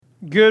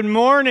Good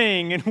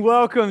morning and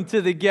welcome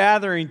to the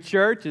Gathering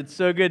Church. It's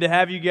so good to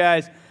have you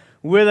guys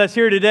with us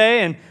here today,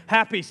 and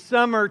happy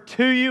summer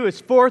to you.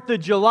 It's 4th of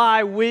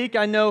July week.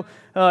 I know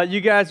you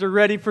guys are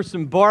ready for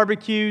some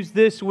barbecues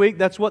this week.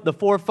 That's what the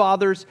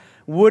forefathers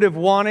would have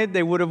wanted.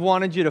 They would have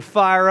wanted you to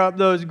fire up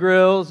those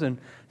grills and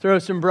throw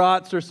some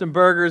brats or some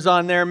burgers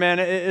on there, man.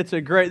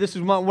 This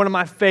is one of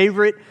my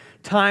favorite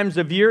times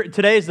of year.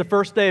 Today is the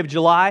first day of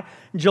July.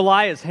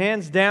 July is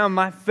hands down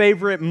my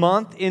favorite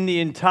month in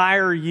the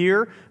entire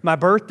year. My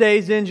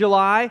birthday's in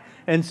July,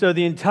 and so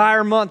the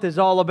entire month is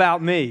all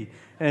about me.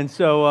 And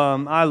so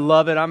I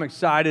love it. I'm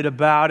excited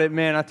about it,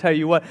 man. I tell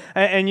you what.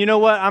 And you know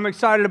what? I'm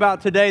excited about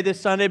today, this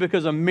Sunday,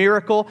 because a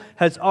miracle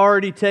has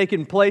already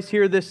taken place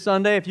here this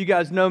Sunday. If you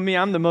guys know me,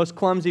 I'm the most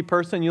clumsy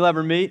person you'll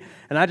ever meet.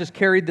 And I just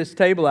carried this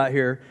table out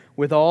here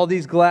with all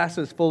these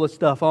glasses full of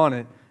stuff on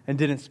it and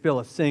didn't spill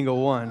a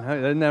single one.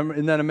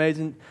 Isn't that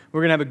amazing?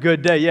 We're going to have a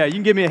good day. Yeah, you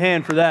can give me a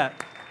hand for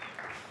that.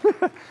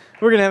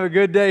 We're going to have a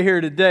good day here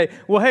today.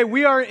 Well, hey,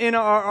 we are in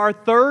our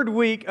third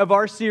week of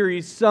our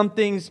series,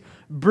 Something's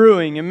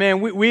Brewing. And man,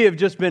 we have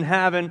just been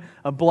having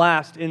a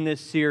blast in this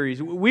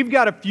series. We've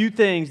got a few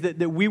things that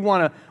we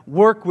want to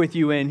work with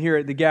you in here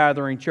at the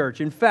Gathering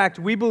Church. In fact,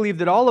 we believe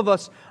that all of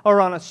us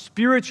are on a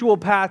spiritual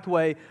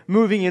pathway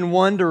moving in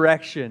one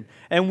direction.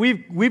 And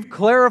we've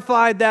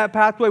clarified that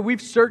pathway.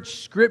 We've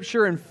searched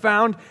Scripture and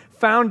found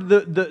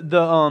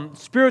the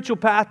spiritual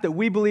path that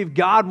we believe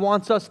God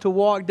wants us to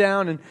walk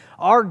down. And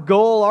our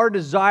goal, our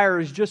desire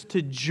is just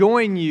to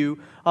join you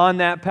on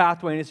that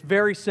pathway. And it's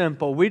very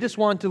simple. We just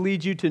want to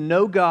lead you to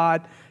know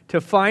God,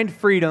 to find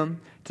freedom,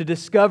 to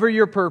discover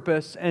your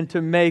purpose, and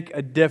to make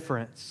a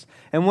difference.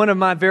 And one of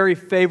my very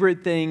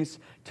favorite things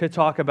to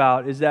talk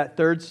about is that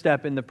third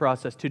step in the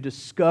process, to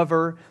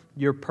discover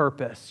your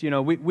purpose. You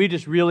know, we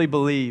just really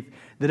believe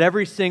that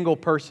every single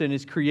person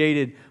is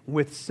created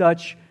with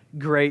such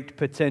great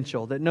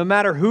potential, that no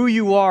matter who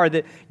you are,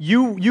 that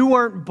you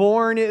weren't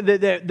born,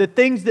 that the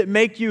things that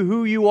make you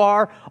who you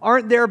are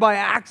aren't there by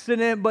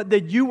accident, but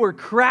that you were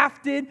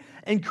crafted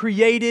and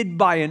created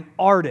by an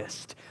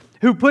artist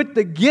who put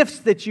the gifts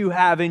that you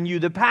have in you,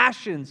 the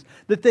passions,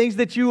 the things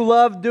that you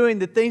love doing,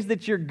 the things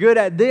that you're good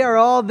at. They are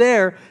all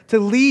there to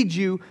lead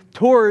you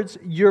towards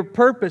your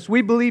purpose.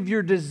 We believe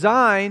your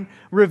design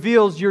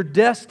reveals your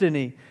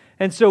destiny.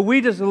 And so we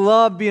just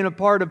love being a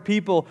part of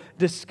people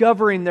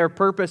discovering their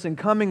purpose and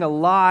coming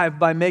alive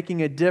by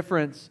making a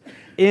difference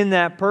in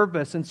that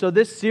purpose. And so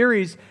this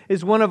series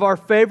is one of our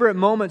favorite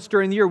moments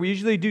during the year. We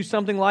usually do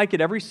something like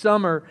it every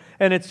summer,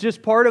 and it's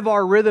just part of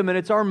our rhythm, and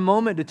it's our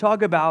moment to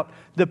talk about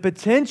the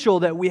potential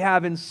that we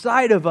have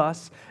inside of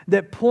us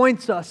that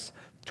points us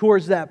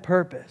towards that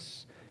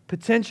purpose.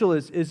 Potential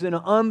is an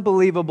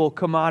unbelievable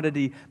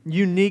commodity,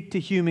 unique to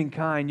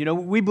humankind. You know,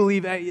 we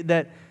believe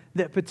that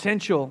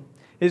potential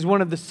is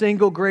one of the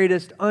single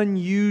greatest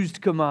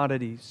unused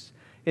commodities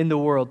in the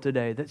world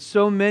today. That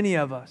so many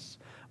of us,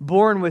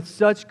 born with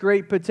such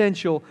great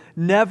potential,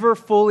 never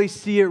fully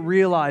see it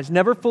realized,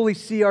 never fully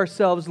see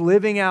ourselves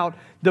living out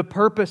the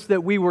purpose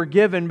that we were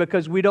given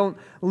because we don't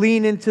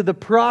lean into the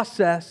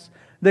process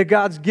that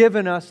God's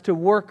given us to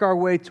work our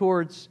way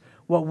towards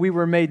what we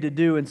were made to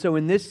do. And so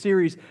in this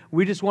series,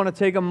 we just want to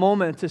take a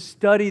moment to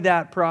study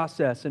that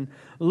process and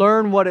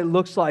learn what it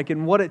looks like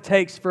and what it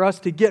takes for us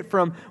to get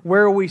from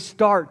where we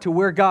start to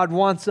where God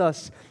wants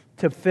us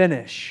to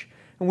finish.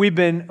 And we've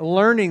been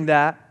learning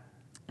that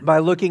by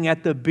looking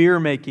at the beer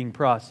making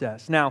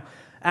process. Now,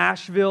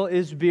 Asheville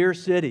is Beer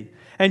City.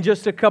 And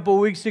just a couple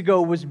weeks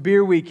ago was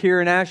Beer Week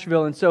here in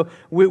Asheville. And so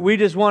we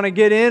just want to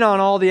get in on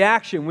all the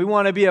action. We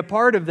want to be a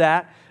part of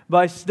that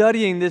by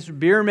studying this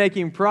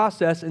beer-making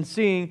process and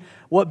seeing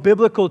what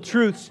biblical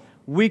truths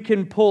we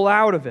can pull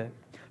out of it.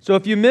 So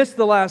if you missed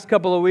the last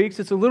couple of weeks,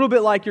 it's a little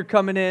bit like you're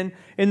coming in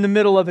the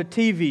middle of a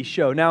TV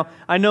show. Now,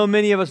 I know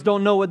many of us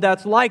don't know what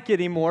that's like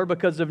anymore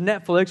because of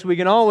Netflix. We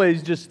can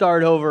always just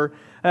start over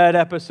at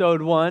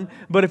episode 1.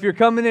 But if you're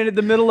coming in at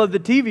the middle of the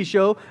TV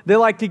show, they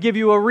like to give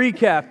you a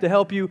recap to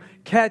help you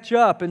catch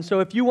up. And so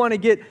if you want to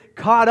get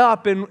caught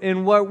up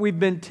in what we've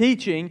been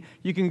teaching,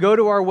 you can go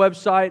to our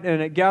website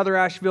and at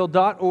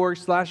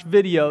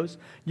gatherasheville.org/videos.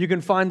 You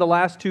can find the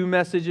last 2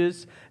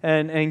 messages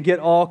and get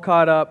all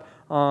caught up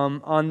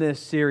on this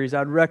series.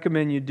 I'd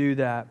recommend you do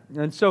that.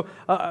 And so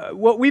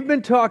what we've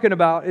been talking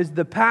about is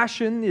the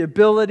passion, the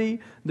ability,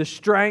 the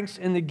strengths,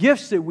 and the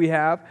gifts that we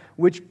have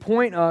which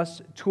point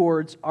us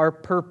towards our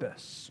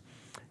purpose.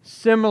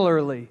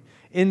 Similarly,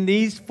 in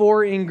these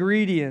 4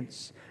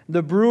 ingredients,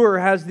 the brewer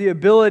has the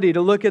ability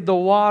to look at the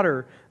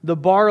water, the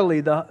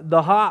barley,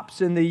 the hops,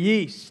 and the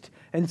yeast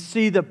and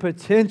see the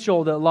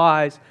potential that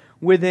lies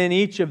within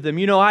each of them.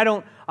 You know, I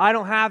don't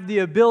have the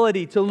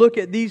ability to look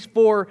at these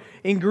 4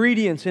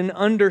 ingredients and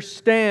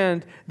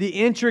understand the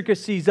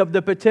intricacies of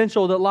the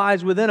potential that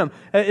lies within them.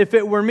 If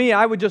it were me,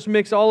 I would just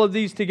mix all of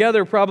these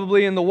together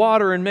probably in the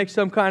water and make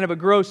some kind of a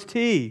gross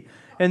tea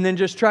and then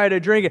just try to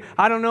drink it.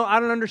 I don't know. I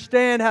don't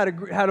understand how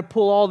to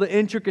pull all the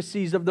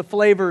intricacies of the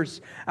flavors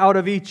out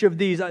of each of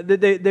these.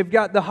 They've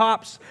got the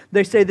hops.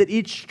 They say that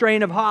each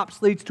strain of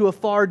hops leads to a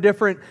far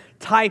different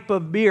type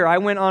of beer. I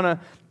went on a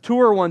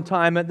tour one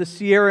time at the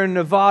Sierra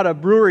Nevada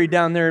brewery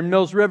down there in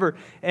Mills River,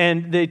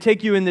 and they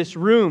take you in this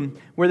room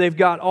where they've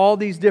got all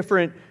these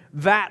different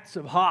vats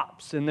of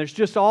hops, and there's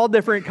just all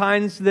different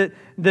kinds that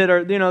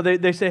are,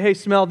 they say, hey,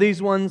 smell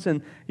these ones,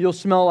 and you'll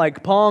smell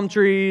like palm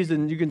trees,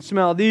 and you can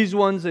smell these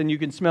ones, and you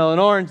can smell an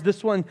orange.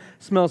 This one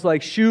smells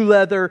like shoe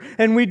leather,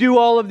 and we do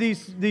all of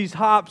these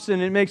hops,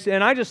 and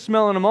and I just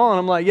smelling them all, and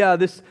I'm like, yeah,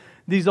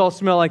 these all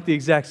smell like the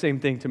exact same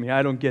thing to me.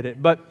 I don't get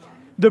it, but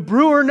the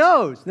brewer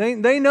knows.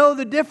 They know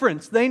the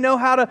difference. They know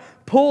how to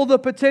pull the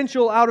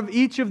potential out of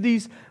each of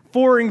these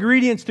 4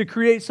 ingredients to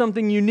create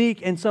something unique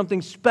and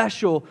something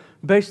special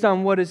based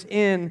on what is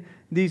in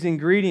these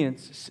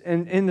ingredients.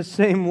 And in the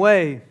same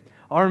way,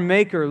 our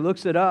Maker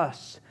looks at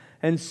us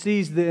and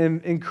sees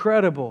the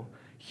incredible,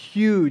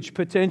 huge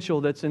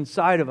potential that's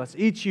inside of us,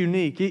 each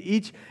unique,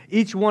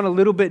 each one a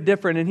little bit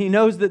different. And He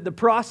knows that the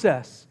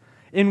process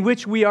in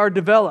which we are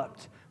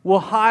developed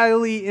will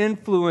highly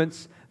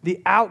influence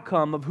the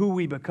outcome of who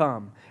we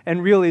become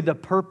and really the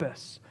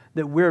purpose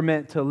that we're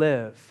meant to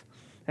live.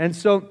 And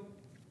so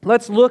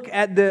let's look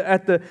at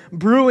the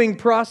brewing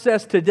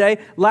process today.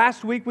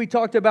 Last week we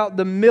talked about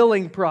the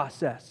milling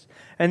process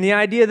and the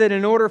idea that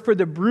in order for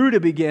the brew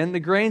to begin, the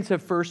grains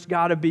have first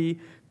got to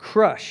be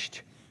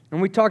crushed. And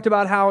we talked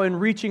about how in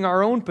reaching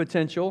our own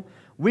potential,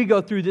 we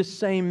go through this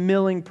same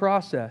milling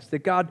process, that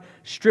God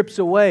strips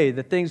away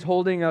the things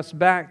holding us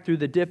back through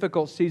the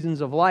difficult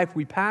seasons of life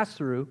we pass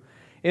through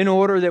in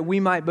order that we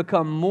might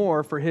become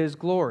more for His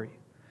glory.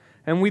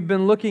 And we've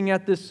been looking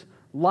at this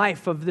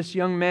life of this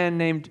young man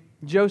named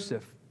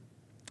Joseph.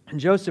 And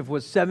Joseph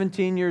was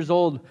 17 years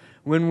old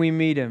when we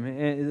meet him,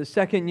 the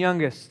second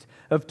youngest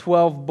of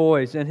 12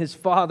 boys and his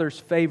father's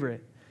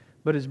favorite.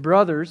 But his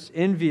brothers,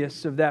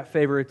 envious of that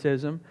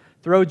favoritism,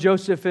 throw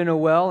Joseph in a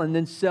well and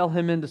then sell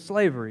him into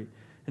slavery.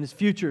 And his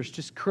future is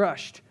just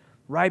crushed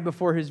right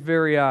before his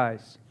very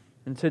eyes.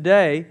 And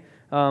today,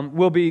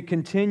 we'll be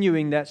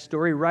continuing that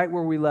story right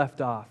where we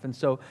left off. And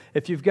so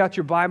if you've got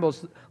your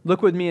Bibles,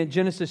 look with me at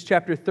Genesis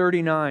chapter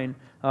 39,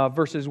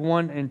 verses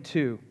 1 and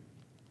 2.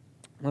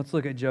 Let's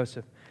look at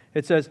Joseph.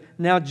 It says,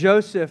 "Now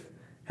Joseph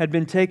had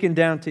been taken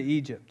down to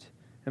Egypt,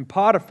 and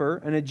Potiphar,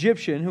 an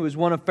Egyptian who was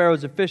one of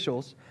Pharaoh's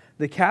officials,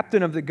 the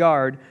captain of the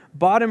guard,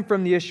 bought him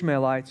from the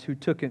Ishmaelites who'd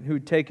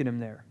taken him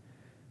there.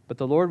 But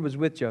the Lord was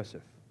with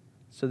Joseph,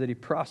 so that he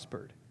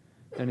prospered,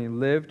 and he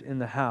lived in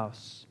the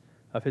house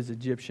of his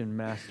Egyptian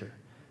master."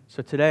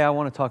 So today I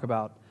want to talk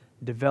about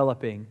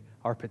developing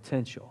our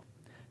potential.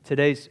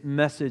 Today's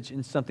message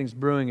in Something's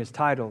Brewing is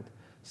titled,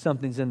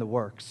 Something's in the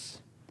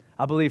Works.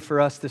 I believe for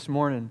us this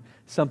morning,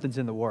 something's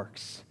in the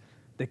works.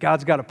 That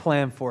God's got a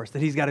plan for us,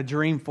 that He's got a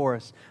dream for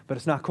us, but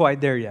it's not quite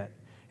there yet.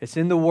 It's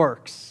in the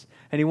works,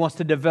 and He wants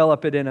to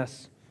develop it in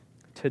us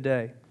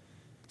today.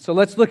 So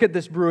let's look at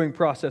this brewing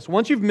process.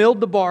 Once you've milled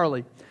the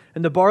barley,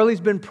 and the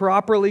barley's been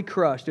properly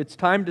crushed, it's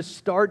time to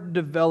start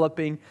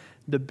developing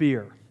the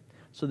beer.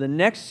 So the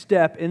next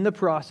step in the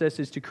process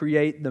is to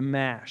create the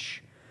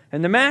mash.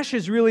 And the mash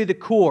is really the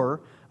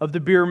core of the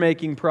beer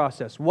making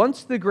process.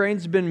 Once the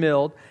grain's been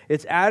milled,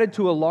 it's added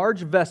to a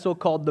large vessel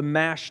called the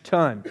mash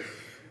tun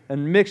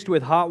and mixed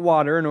with hot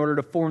water in order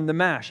to form the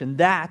mash. And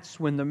that's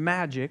when the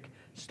magic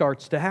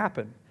starts to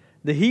happen.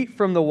 The heat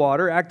from the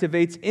water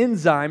activates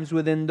enzymes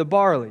within the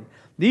barley.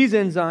 These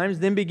enzymes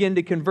then begin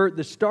to convert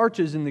the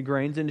starches in the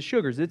grains into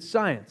sugars. It's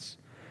science.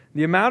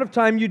 The amount of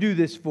time you do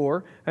this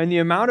for and the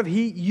amount of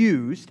heat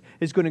used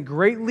is going to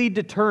greatly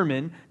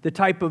determine the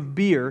type of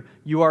beer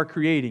you are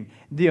creating.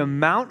 The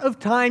amount of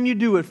time you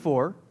do it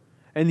for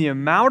and the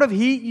amount of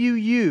heat you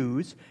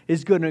use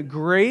is going to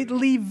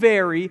greatly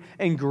vary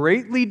and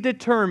greatly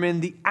determine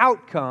the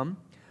outcome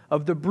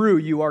of the brew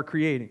you are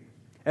creating.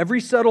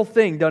 Every subtle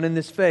thing done in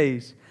this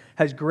phase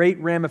has great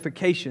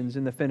ramifications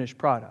in the finished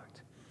product.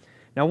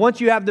 Now,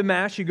 once you have the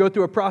mash, you go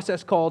through a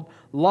process called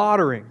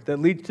lautering that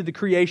leads to the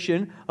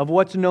creation of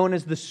what's known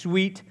as the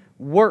sweet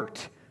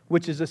wort,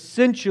 which is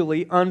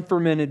essentially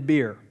unfermented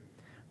beer.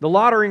 The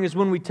lautering is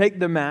when we take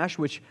the mash,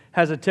 which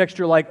has a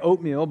texture like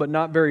oatmeal, but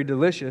not very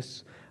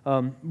delicious,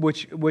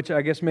 which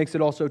I guess makes it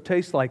also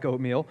taste like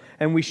oatmeal,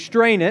 and we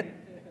strain it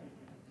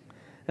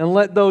and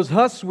let those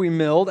husks we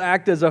milled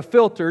act as a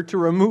filter to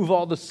remove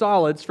all the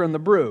solids from the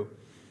brew.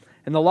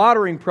 In the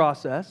lautering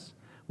process,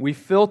 we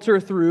filter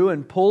through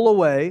and pull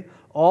away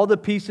all the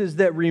pieces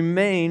that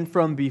remain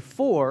from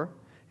before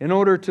in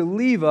order to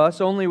leave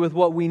us only with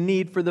what we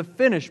need for the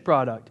finished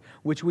product,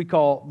 which we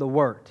call the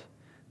wort.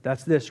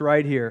 That's this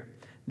right here.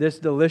 This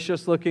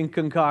delicious looking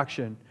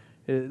concoction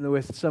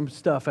with some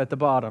stuff at the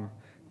bottom.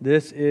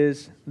 This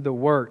is the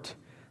wort.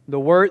 The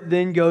wort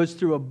then goes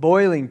through a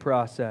boiling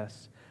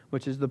process,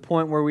 which is the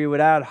point where we would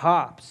add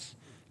hops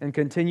and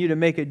continue to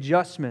make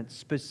adjustments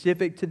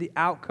specific to the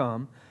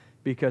outcome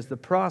because the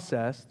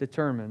process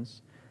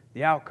determines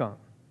the outcome.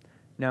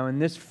 Now, in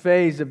this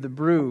phase of the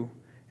brew,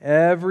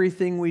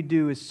 everything we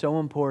do is so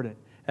important.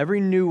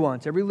 Every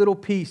nuance, every little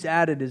piece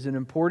added is an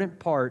important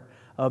part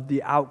of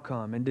the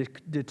outcome and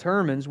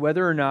determines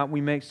whether or not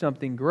we make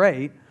something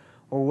great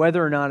or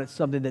whether or not it's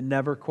something that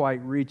never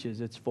quite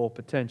reaches its full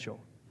potential.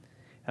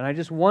 And I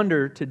just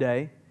wonder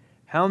today,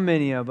 How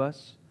many of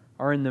us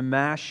are in the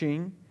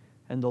mashing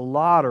and the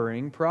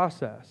lautering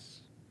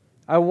process?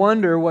 I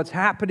wonder what's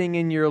happening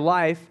in your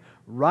life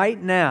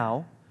right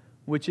now,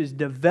 which is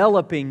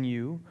developing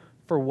you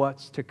for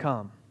what's to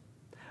come.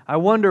 I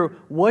wonder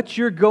what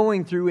you're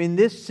going through in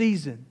this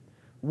season,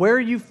 where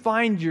you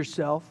find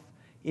yourself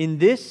in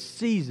this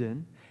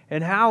season,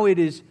 and how it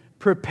is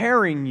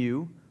preparing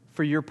you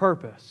for your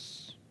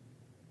purpose.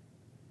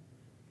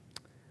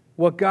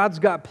 What God's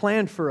got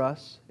planned for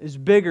us is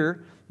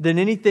bigger than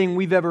anything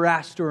we've ever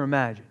asked or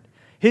imagined.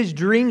 His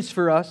dreams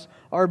for us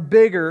are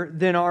bigger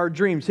than our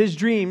dreams. His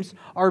dreams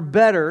are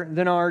better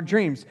than our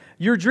dreams.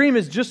 Your dream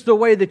is just the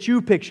way that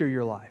you picture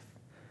your life,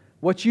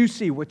 what you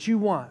see, what you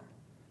want.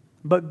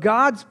 But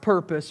God's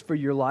purpose for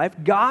your life,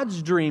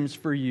 God's dreams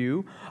for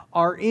you,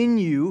 are in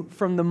you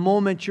from the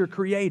moment you're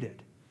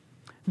created.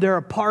 They're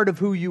a part of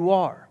who you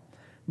are.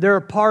 They're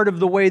a part of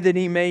the way that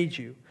He made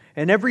you.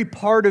 And every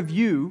part of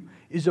you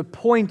is a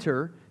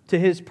pointer to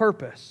His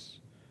purpose.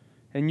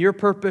 And your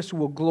purpose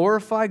will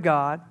glorify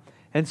God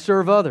and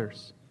serve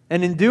others.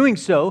 And in doing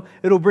so,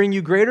 it'll bring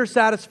you greater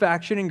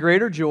satisfaction and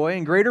greater joy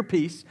and greater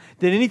peace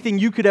than anything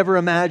you could ever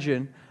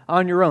imagine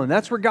on your own.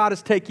 That's where God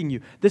is taking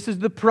you. This is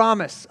the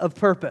promise of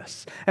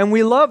purpose. And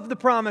we love the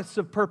promise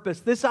of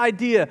purpose. This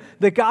idea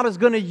that God is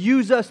going to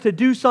use us to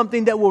do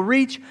something that will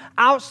reach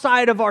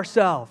outside of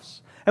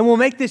ourselves and will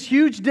make this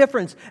huge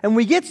difference. And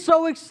we get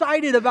so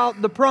excited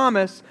about the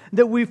promise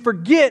that we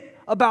forget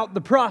about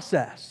the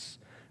process.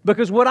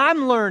 Because what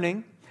I'm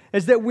learning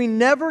is that we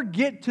never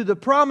get to the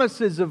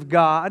promises of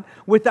God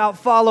without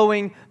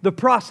following the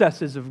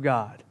processes of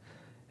God.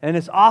 And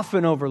it's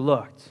often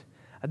overlooked.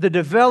 The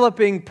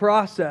developing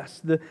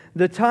process,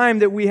 the time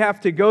that we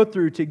have to go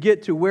through to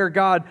get to where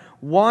God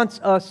wants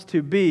us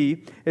to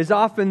be is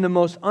often the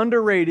most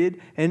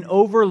underrated and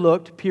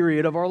overlooked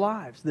period of our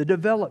lives, the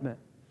development.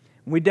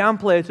 We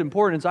downplay its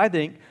importance, I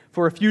think,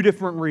 for a few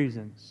different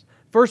reasons.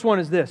 First one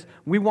is this: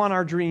 we want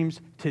our dreams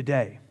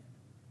today.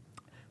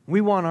 We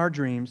want our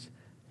dreams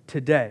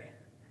today.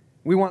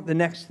 We want the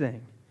next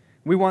thing.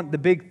 We want the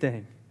big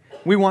thing.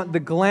 We want the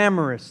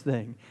glamorous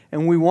thing.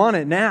 And we want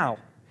it now.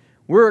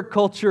 We're a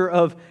culture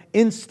of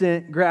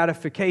instant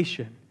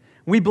gratification.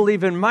 We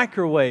believe in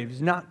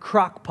microwaves, not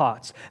crock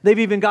pots. They've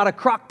even got a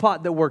crock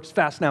pot that works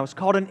fast now. It's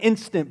called an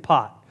Instant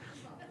Pot.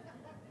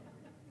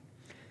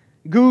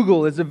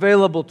 Google is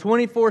available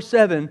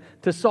 24/7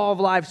 to solve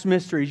life's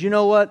mysteries. You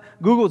know what?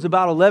 Google's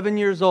about 11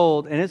 years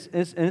old, and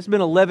it's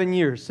been 11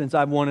 years since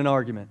I've won an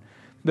argument.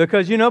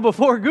 Because,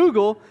 before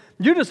Google,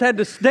 you just had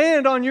to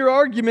stand on your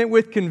argument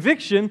with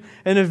conviction,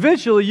 and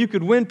eventually you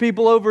could win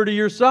people over to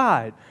your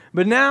side.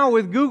 But now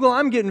with Google,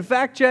 I'm getting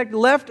fact-checked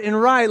left and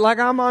right like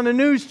I'm on a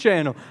news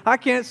channel. I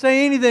can't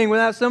say anything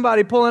without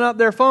somebody pulling up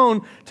their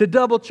phone to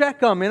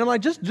double-check on me. And I'm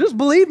like, just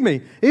believe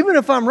me. Even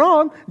if I'm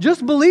wrong,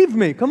 just believe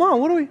me. Come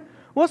on,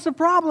 what's the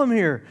problem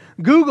here?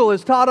 Google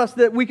has taught us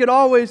that we could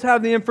always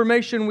have the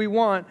information we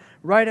want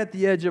right at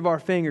the edge of our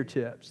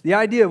fingertips. The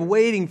idea of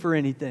waiting for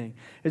anything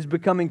is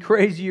becoming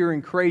crazier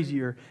and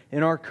crazier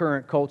in our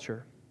current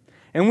culture.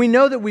 And we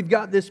know that we've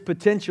got this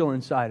potential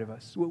inside of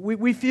us.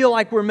 We feel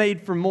like we're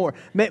made for more.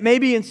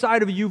 Maybe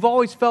inside of you, you've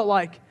always felt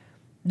like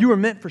you were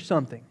meant for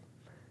something.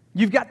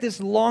 You've got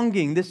this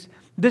longing, this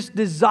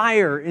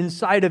desire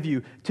inside of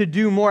you to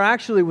do more. I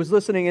actually was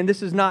listening, and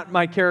this is not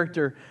my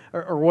character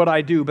or what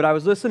I do, but I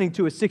was listening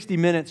to a 60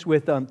 Minutes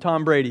with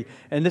Tom Brady.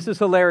 And this is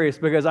hilarious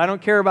because I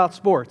don't care about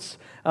sports.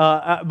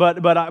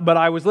 But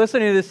I was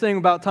listening to this thing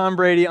about Tom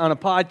Brady on a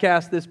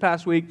podcast this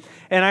past week,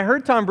 and I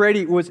heard Tom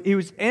Brady was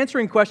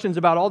answering questions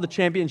about all the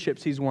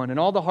championships he's won and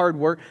all the hard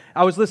work.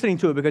 I was listening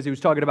to it because he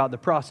was talking about the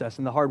process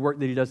and the hard work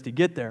that he does to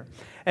get there.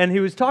 And he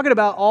was talking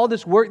about all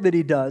this work that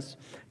he does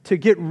to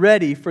get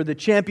ready for the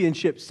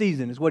championship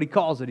season, is what he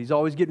calls it. He's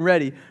always getting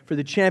ready for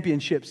the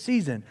championship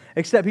season.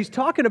 Except he's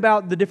talking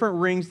about the different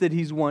rings that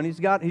he's won. He's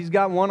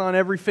got one on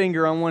every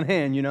finger on one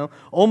hand,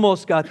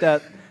 Almost got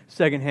that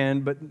second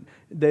hand, but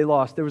they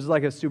lost. There was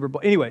like a Super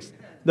Bowl. Anyways,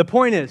 the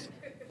point is,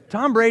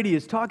 Tom Brady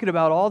is talking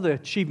about all the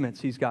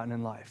achievements he's gotten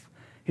in life.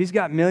 He's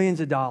got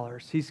millions of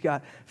dollars. He's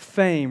got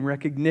fame,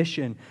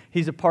 recognition.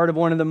 He's a part of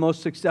one of the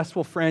most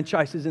successful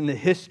franchises in the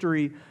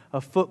history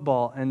of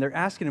football. And they're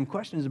asking him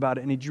questions about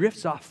it, and he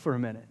drifts off for a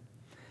minute.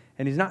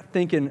 And he's not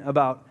thinking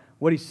about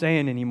what he's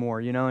saying anymore,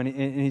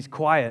 and he's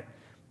quiet.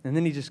 And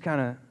then he just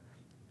kind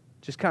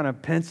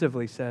of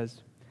pensively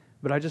says,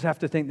 but I just have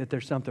to think that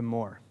there's something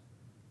more.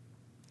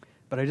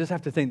 But I just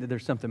have to think that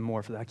there's something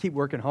more for that. I keep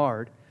working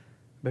hard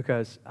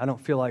because I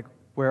don't feel like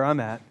where I'm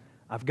at,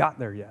 I've got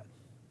there yet.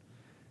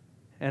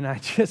 And I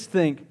just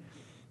think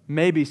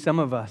maybe some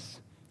of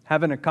us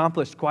haven't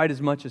accomplished quite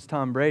as much as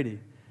Tom Brady,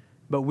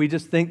 but we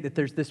just think that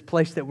there's this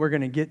place that we're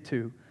going to get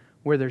to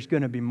where there's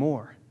going to be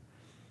more.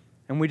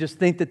 And we just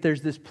think that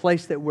there's this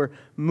place that we're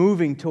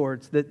moving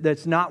towards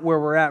that's not where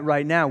we're at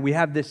right now. We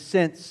have this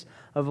sense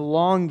of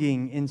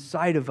longing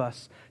inside of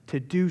us to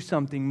do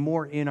something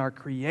more in our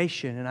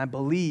creation. And I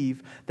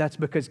believe that's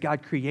because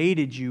God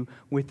created you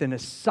with an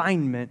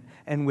assignment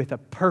and with a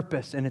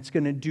purpose. And it's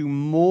going to do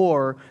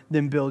more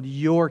than build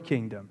your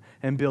kingdom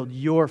and build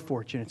your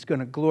fortune. It's going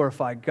to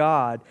glorify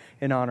God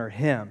and honor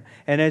Him.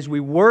 And as we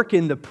work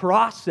in the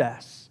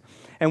process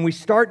and we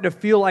start to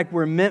feel like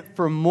we're meant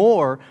for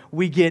more,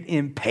 we get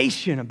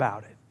impatient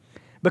about it.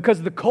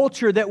 Because the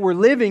culture that we're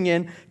living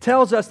in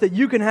tells us that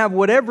you can have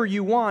whatever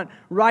you want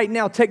right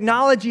now.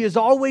 Technology is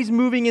always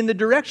moving in the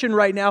direction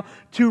right now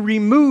to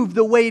remove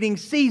the waiting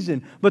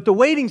season. But the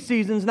waiting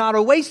season is not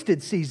a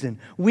wasted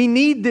season. We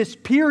need this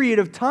period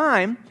of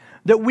time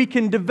that we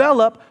can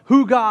develop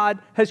who God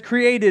has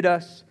created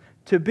us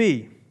to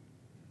be.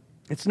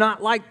 It's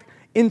not like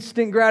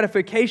instant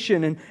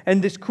gratification,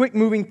 and this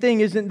quick-moving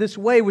thing isn't this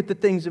way with the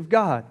things of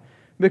God.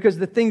 Because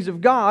the things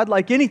of God,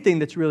 like anything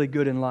that's really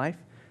good in life,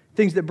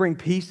 things that bring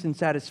peace and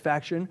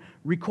satisfaction,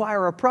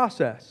 require a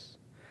process.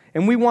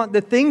 And we want the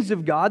things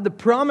of God, the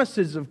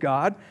promises of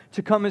God,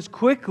 to come as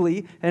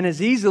quickly and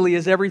as easily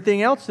as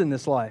everything else in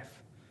this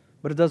life.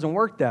 But it doesn't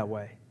work that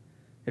way.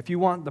 If you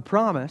want the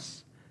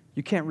promise,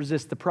 you can't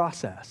resist the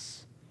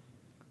process.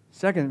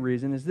 Second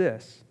reason is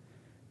this.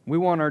 We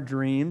want our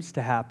dreams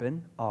to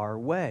happen our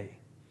way.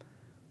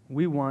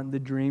 We want the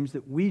dreams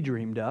that we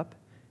dreamed up,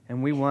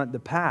 and we want the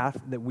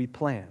path that we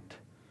planned.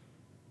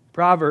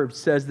 Proverbs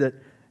says that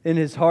in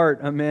his heart,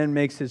 a man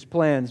makes his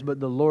plans, but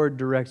the Lord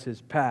directs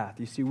his path.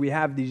 You see, we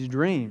have these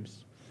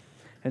dreams.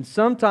 And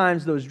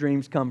sometimes those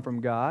dreams come from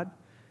God,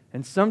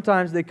 and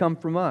sometimes they come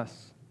from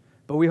us.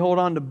 But we hold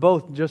on to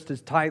both just as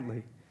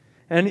tightly.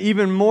 And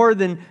even more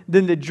than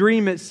the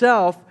dream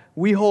itself,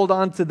 we hold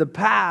on to the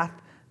path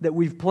that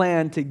we've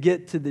planned to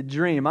get to the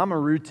dream. I'm a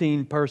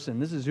routine person.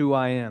 This is who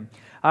I am.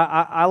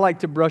 I like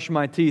to brush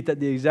my teeth at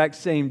the exact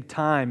same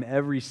time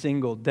every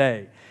single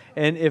day.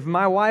 And if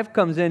my wife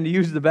comes in to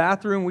use the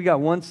bathroom, we got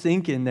one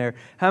sink in there.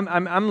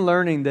 I'm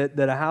learning that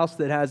a house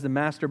that has the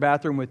master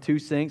bathroom with two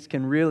sinks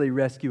can really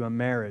rescue a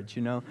marriage,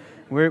 you know.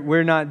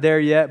 We're not there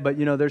yet, but,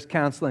 you know, there's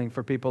counseling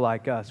for people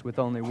like us with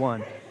only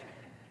one.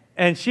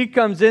 And she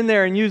comes in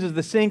there and uses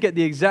the sink at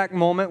the exact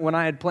moment when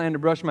I had planned to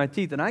brush my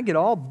teeth, and I get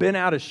all bent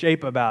out of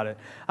shape about it.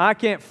 I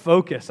can't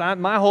focus.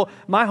 My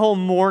whole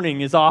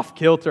morning is off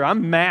kilter.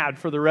 I'm mad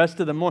for the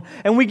rest of the morning.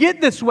 And we get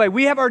this way.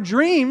 We have our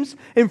dreams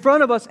in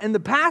front of us and the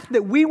path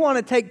that we want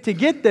to take to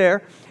get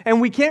there,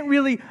 and we can't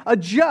really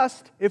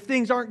adjust if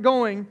things aren't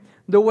going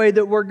the way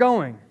that we're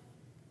going.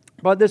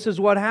 But this is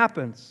what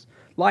happens.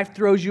 Life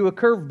throws you a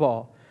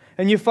curveball.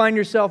 And you find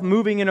yourself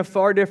moving in a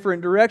far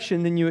different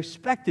direction than you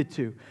expected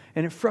to.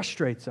 And it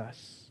frustrates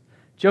us.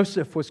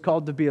 Joseph was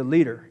called to be a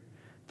leader.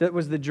 That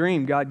was the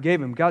dream God gave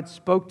him. God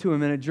spoke to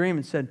him in a dream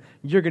and said,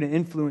 you're going to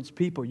influence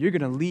people. You're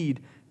going to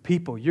lead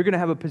people. You're going to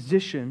have a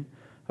position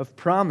of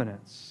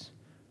prominence.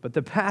 But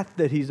the path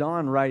that he's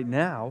on right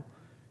now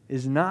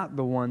is not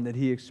the one that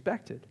he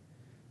expected.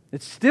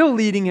 It's still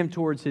leading him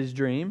towards his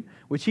dream,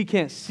 which he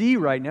can't see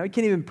right now. He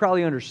can't even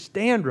probably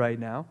understand right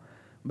now.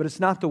 But it's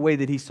not the way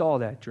that he saw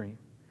that dream.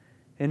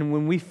 And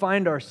when we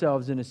find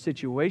ourselves in a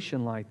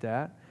situation like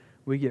that,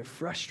 we get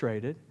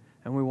frustrated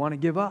and we want to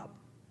give up.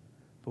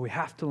 But we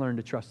have to learn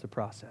to trust the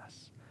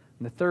process.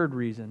 And the third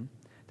reason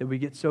that we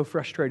get so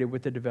frustrated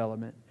with the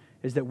development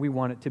is that we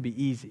want it to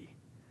be easy.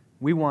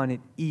 We want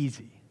it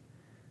easy.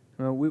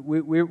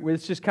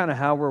 It's just kind of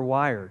how we're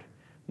wired.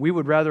 We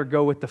would rather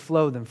go with the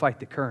flow than fight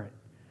the current.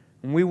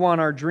 And we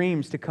want our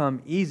dreams to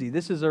come easy.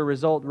 This is a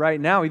result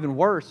right now, even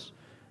worse,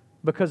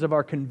 because of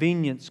our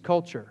convenience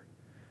culture.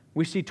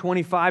 We see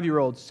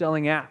 25-year-olds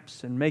selling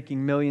apps and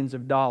making millions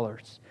of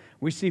dollars.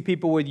 We see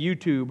people with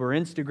YouTube or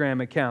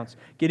Instagram accounts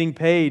getting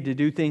paid to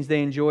do things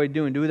they enjoy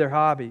doing, do their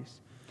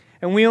hobbies.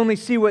 And we only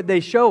see what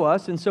they show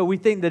us, and so we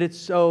think that it's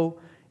so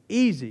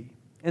easy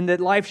and that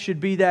life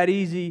should be that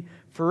easy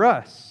for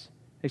us,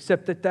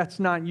 except that that's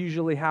not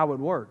usually how it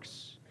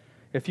works.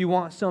 If you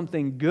want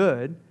something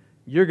good,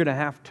 you're going to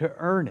have to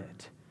earn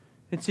it.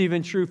 It's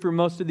even true for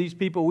most of these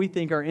people we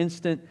think are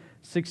instant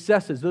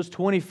successes. Those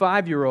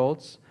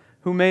 25-year-olds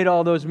who made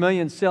all those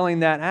millions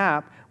selling that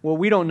app, what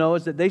we don't know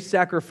is that they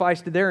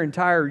sacrificed their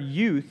entire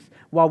youth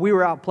while we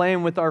were out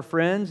playing with our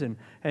friends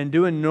and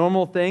doing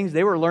normal things.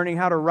 They were learning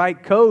how to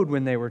write code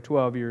when they were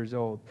 12 years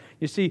old.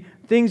 You see,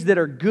 things that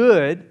are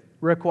good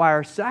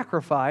require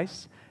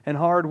sacrifice and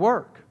hard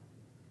work.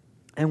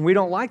 And we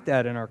don't like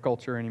that in our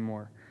culture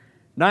anymore.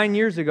 9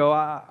 years ago,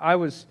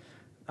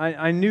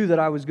 I knew that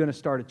I was going to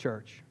start a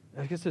church.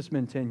 I guess it's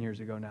been 10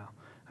 years ago now.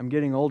 I'm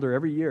getting older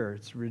every year.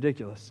 It's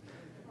ridiculous.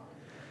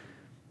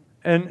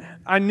 And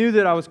I knew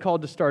that I was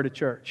called to start a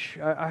church.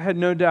 I had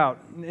no doubt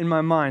in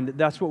my mind that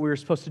that's what we were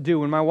supposed to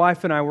do. When my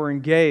wife and I were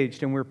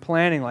engaged and we were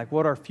planning like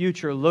what our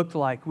future looked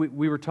like,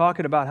 we were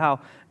talking about how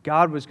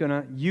God was going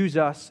to use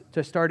us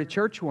to start a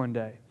church one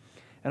day.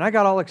 And I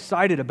got all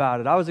excited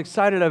about it. I was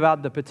excited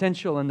about the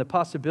potential and the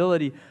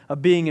possibility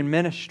of being in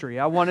ministry.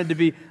 I wanted to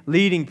be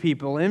leading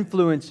people,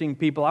 influencing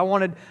people.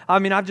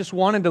 I just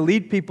wanted to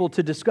lead people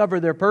to discover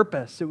their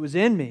purpose. It was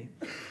in me.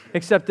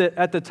 Except that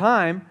at the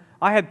time,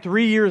 I had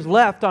 3 years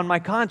left on my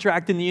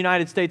contract in the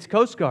United States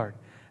Coast Guard.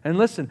 And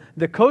listen,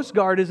 the Coast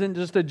Guard isn't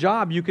just a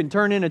job you can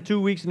turn in a 2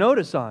 weeks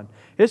notice on.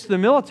 It's the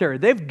military.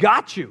 They've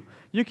got you.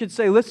 You could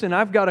say, listen,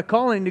 I've got a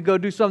calling to go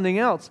do something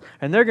else.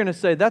 And they're going to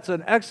say, that's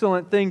an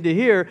excellent thing to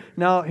hear.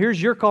 Now,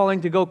 here's your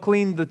calling to go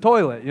clean the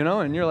toilet,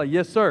 And you're like,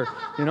 yes, sir.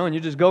 And you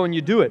just go and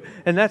you do it.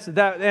 And that's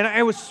that. And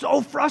it was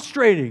so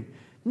frustrating.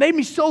 It made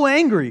me so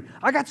angry.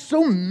 I got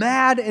so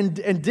mad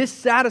and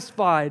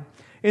dissatisfied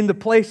in the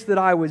place that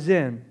I was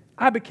in.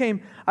 I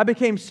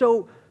became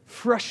so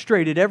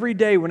frustrated every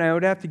day when I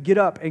would have to get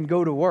up and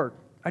go to work.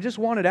 I just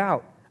wanted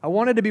out. I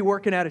wanted to be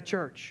working at a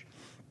church.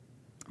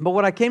 But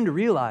what I came to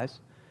realize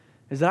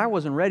is that I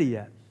wasn't ready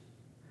yet.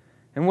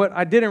 And what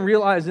I didn't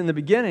realize in the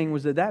beginning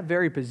was that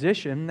very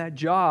position, that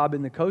job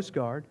in the Coast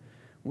Guard,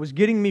 was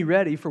getting me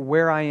ready for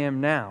where I am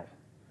now.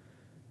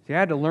 See, I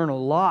had to learn a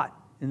lot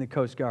in the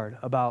Coast Guard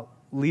about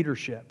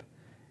leadership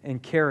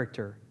and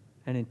character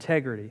and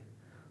integrity.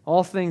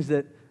 All things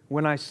that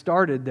when I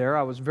started there,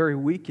 I was very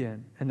weak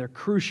in, and they're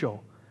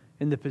crucial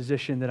in the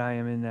position that I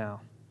am in now.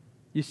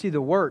 You see,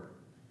 the wort,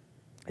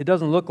 it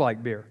doesn't look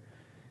like beer.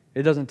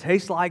 It doesn't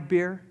taste like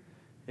beer.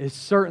 It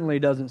certainly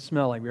doesn't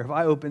smell like beer. If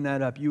I opened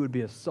that up, you would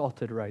be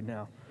assaulted right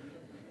now.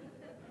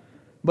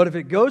 But if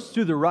it goes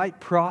through the right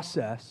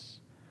process,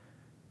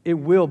 it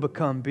will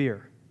become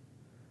beer,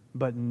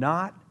 but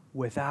not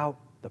without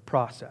the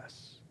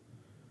process.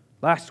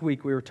 Last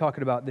week, we were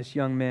talking about this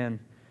young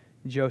man,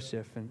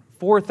 Joseph, and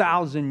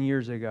 4,000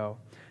 years ago,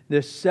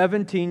 this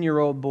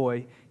 17-year-old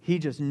boy, he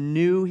just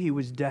knew he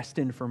was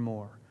destined for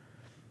more,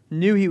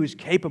 knew he was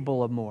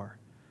capable of more.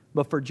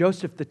 But for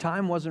Joseph, the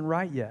time wasn't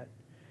right yet.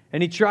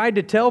 And he tried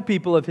to tell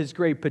people of his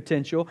great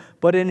potential,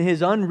 but in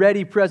his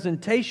unready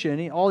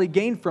presentation, all he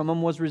gained from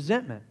them was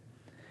resentment.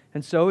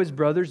 And so his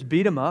brothers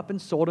beat him up and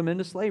sold him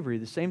into slavery,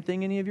 the same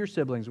thing any of your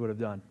siblings would have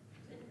done.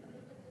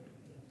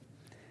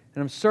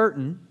 And I'm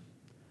certain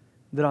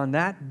that on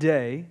that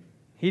day,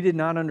 he did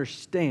not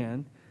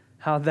understand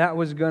how that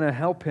was going to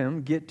help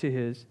him get to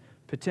his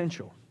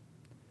potential.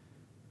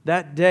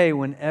 That day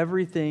when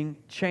everything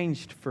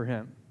changed for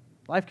him.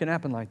 Life can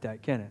happen like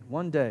that, can it?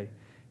 One day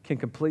can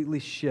completely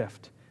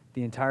shift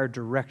the entire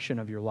direction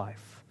of your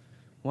life.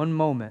 One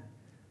moment,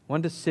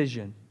 one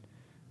decision,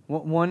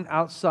 one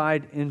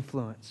outside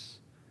influence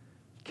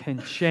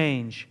can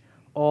change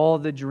all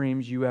the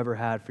dreams you ever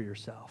had for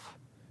yourself.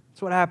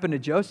 That's what happened to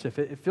Joseph.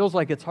 It feels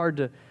like it's hard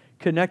to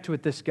connect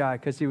with this guy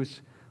because he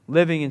was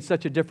living in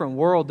such a different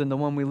world than the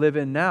one we live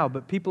in now,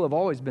 but people have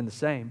always been the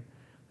same.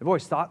 They've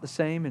always thought the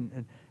same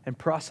and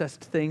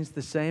processed things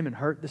the same and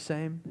hurt the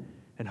same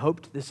and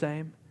hoped the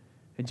same.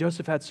 And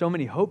Joseph had so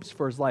many hopes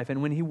for his life.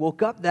 And when he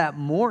woke up that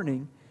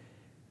morning,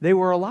 they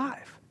were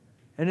alive.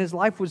 And his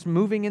life was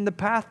moving in the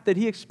path that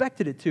he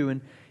expected it to.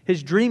 And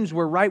his dreams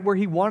were right where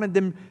he wanted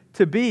them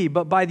to be.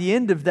 But by the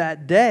end of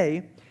that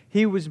day,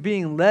 he was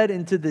being led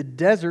into the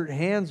desert,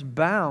 hands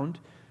bound,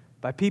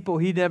 by people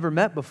he'd never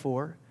met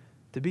before,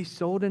 to be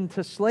sold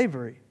into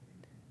slavery.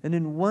 And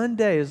in one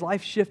day, his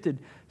life shifted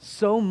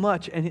so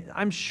much. And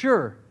I'm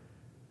sure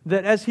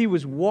that as he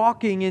was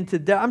walking into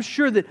death, I'm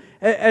sure that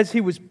as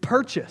he was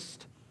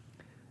purchased,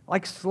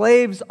 like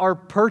slaves are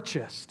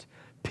purchased,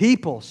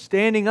 people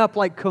standing up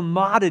like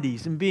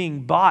commodities and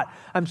being bought.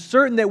 I'm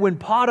certain that when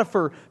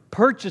Potiphar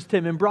purchased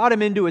him and brought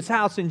him into his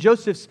house, and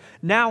Joseph's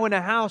now in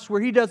a house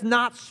where he does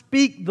not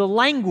speak the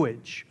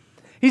language,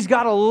 he's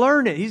got to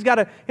learn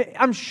it.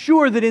 I'm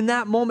sure that in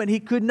that moment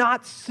he could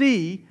not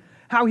see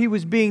how he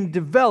was being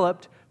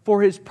developed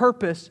for his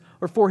purpose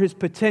or for his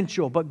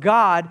potential, but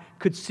God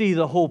could see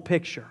the whole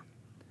picture.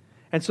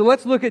 And so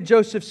let's look at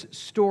Joseph's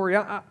story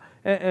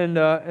and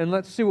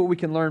let's see what we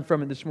can learn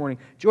from it this morning.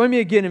 Join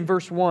me again in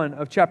verse 1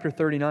 of chapter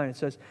 39. It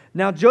says,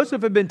 "Now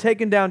Joseph had been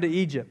taken down to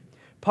Egypt.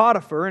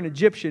 Potiphar, an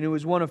Egyptian who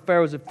was one of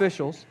Pharaoh's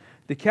officials,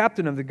 the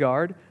captain of the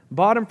guard,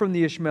 bought him from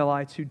the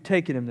Ishmaelites who'd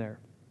taken him there.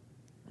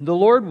 The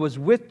Lord was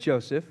with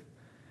Joseph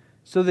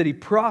so that he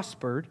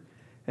prospered,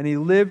 and he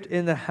lived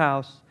in the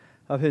house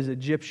of his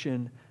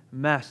Egyptian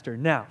master."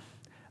 Now,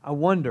 I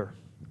wonder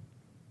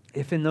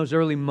if in those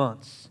early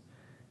months,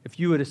 if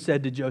you would have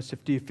said to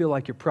Joseph, "Do you feel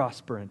like you're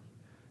prospering?"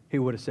 He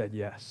would have said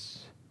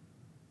yes.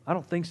 I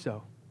don't think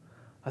so.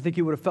 I think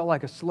he would have felt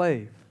like a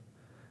slave.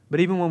 But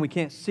even when we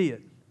can't see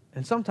it,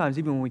 and sometimes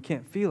even when we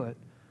can't feel it,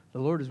 the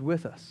Lord is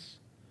with us.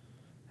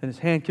 And His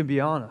hand can be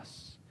on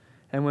us.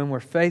 And when we're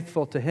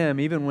faithful to Him,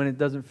 even when it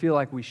doesn't feel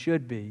like we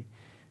should be,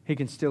 He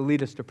can still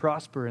lead us to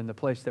prosper in the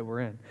place that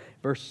we're in.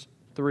 Verse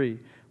 3,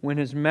 "When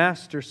his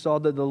master saw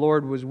that the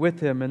Lord was with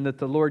him and that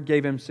the Lord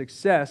gave him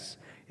success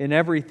in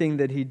everything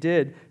that he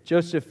did,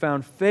 Joseph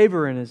found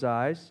favor in his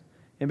eyes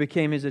and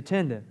became his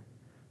attendant.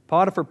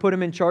 Potiphar put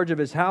him in charge of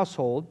his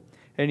household,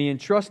 and he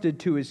entrusted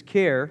to his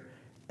care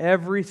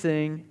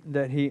everything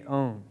that he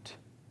owned."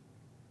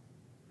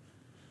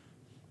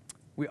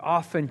 We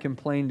often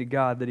complain to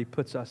God that He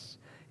puts us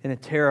in a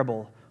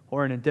terrible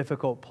or in a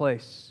difficult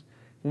place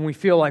when we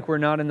feel like we're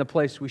not in the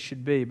place we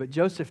should be. But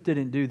Joseph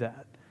didn't do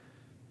that.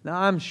 Now,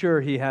 I'm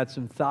sure he had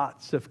some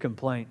thoughts of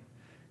complaint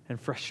and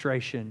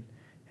frustration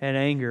and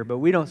anger, but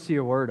we don't see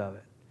a word of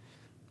it.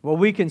 What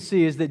we can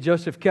see is that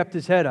Joseph kept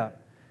his head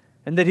up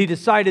and that he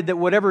decided that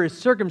whatever his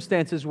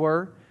circumstances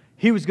were,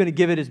 he was going to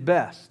give it his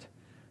best,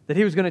 that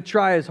he was going to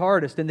try his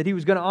hardest, and that he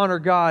was going to honor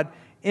God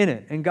in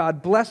it. And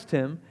God blessed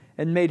him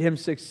and made him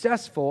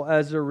successful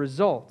as a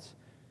result.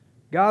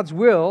 God's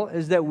will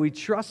is that we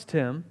trust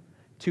Him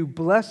to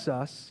bless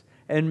us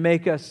and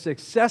make us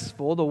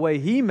successful the way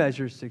He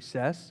measures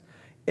success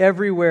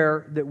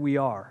everywhere that we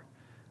are.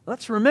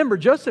 Let's remember,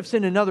 Joseph's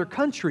in another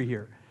country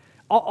here.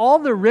 All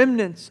the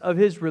remnants of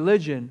his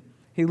religion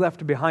he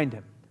left behind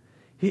him.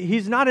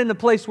 He's not in the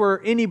place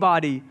where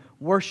anybody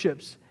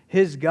worships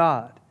his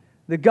God.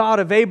 The God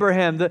of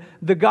Abraham,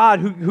 the God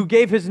who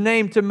gave His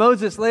name to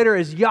Moses later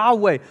as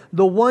Yahweh,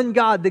 the one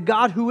God, the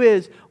God who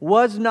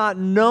was not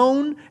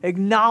known,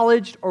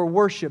 acknowledged, or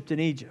worshipped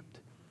in Egypt.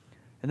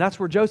 And that's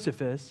where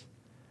Joseph is.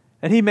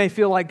 And he may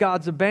feel like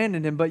God's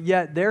abandoned him, but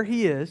yet there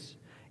he is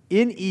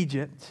in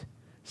Egypt,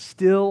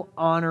 still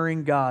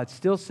honoring God,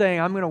 still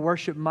saying, I'm going to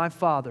worship my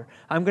Father.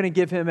 I'm going to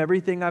give Him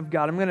everything I've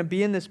got. I'm going to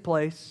be in this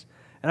place,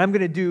 and I'm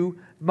going to do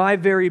my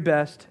very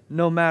best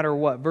no matter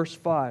what. Verse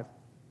 5.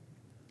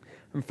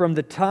 And from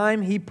the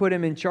time He put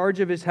him in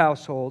charge of his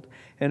household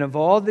and of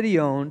all that he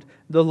owned,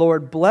 the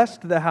Lord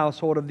blessed the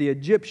household of the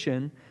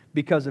Egyptian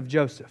because of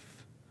Joseph.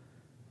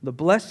 The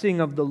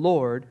blessing of the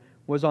Lord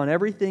was on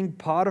everything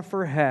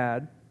Potiphar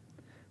had,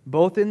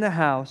 both in the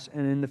house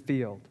and in the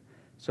field.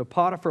 So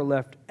Potiphar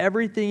left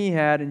everything he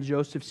had in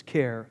Joseph's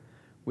care,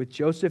 with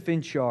Joseph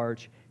in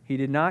charge. He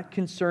did not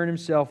concern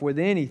himself with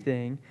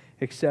anything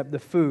except the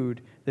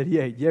food that he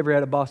ate. You ever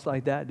had a boss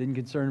like that? Didn't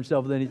concern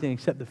himself with anything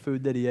except the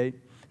food that he ate?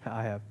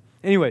 I have.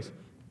 Anyways,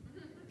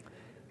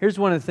 here's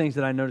one of the things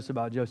that I notice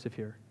about Joseph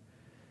here,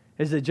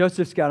 is that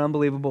Joseph's got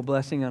unbelievable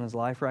blessing on his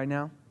life right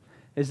now,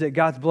 is that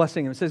God's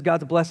blessing him. It says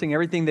God's blessing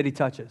everything that he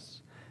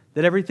touches,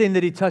 that everything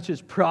that he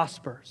touches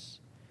prospers.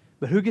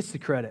 But who gets the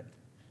credit?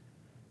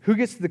 Who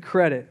gets the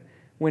credit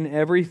when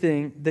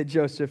everything that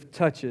Joseph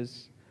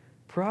touches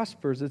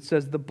prospers? It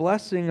says the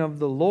blessing of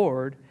the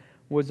Lord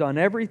was on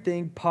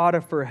everything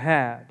Potiphar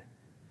had,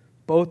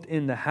 both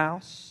in the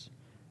house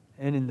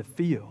and in the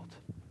field.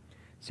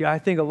 See, I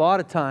think a lot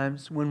of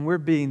times when we're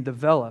being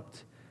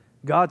developed,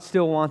 God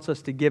still wants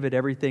us to give it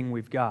everything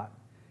we've got,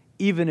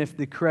 even if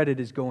the credit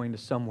is going to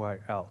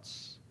somewhere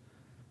else.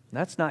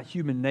 That's not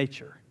human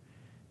nature,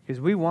 because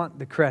we want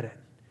the credit.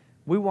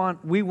 We want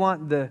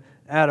the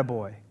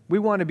attaboy. We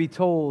want to be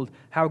told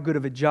how good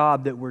of a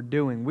job that we're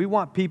doing. We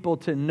want people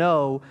to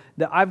know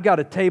that I've got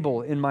a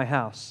table in my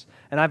house,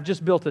 and I've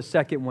just built a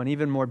second one,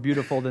 even more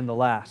beautiful than the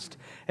last.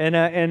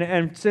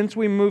 And since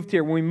we moved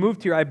here, when we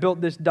moved here, I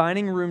built this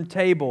dining room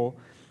table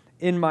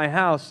in my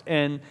house,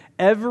 and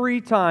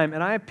every time,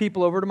 and I have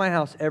people over to my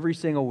house every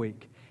single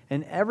week,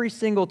 and every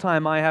single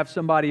time I have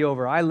somebody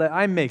over,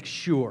 I make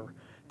sure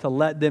to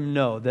let them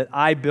know that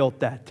I built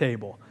that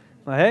table.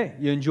 Hey,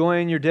 you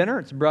enjoying your dinner?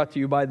 It's brought to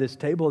you by this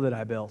table that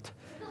I built.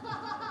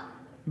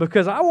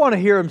 Because I want to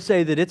hear them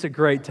say that it's a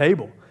great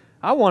table.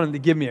 I want them to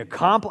give me a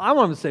compliment. I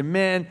want them to say,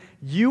 man,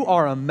 you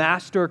are a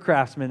master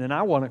craftsman. And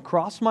I want to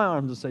cross my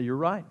arms and say, you're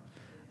right.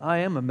 I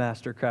am a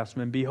master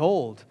craftsman.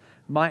 Behold.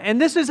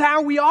 And this is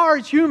how we are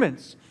as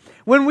humans.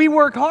 When we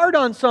work hard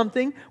on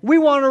something, we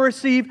want to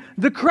receive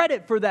the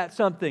credit for that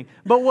something.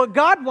 But what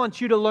God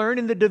wants you to learn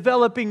in the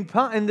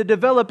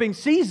developing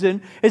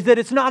season is that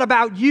it's not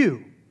about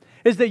you.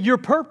 Is that your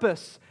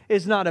purpose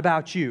is not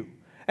about you.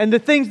 And the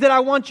things that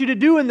I want you to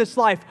do in this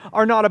life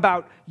are not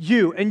about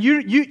you. And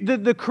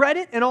the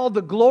credit and all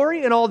the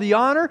glory and all the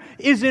honor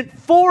isn't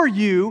for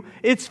you,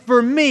 it's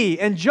for me.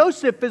 And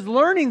Joseph is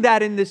learning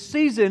that in this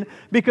season,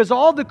 because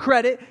all the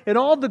credit and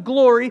all the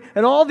glory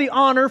and all the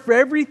honor for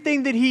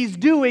everything that he's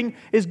doing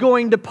is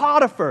going to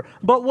Potiphar.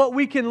 But what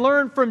we can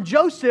learn from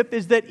Joseph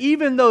is that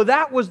even though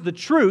that was the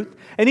truth,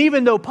 and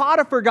even though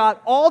Potiphar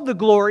got all the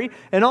glory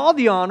and all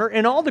the honor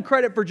and all the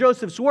credit for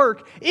Joseph's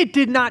work, it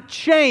did not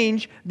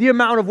change the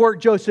amount of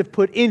work Joseph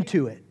put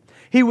into it.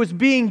 He was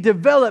being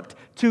developed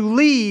to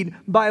lead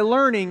by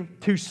learning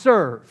to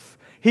serve.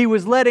 He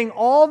was letting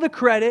all the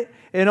credit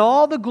and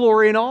all the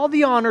glory and all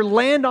the honor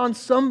land on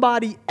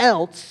somebody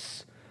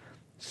else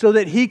so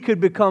that he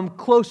could become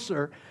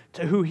closer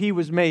to who he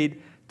was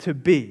made to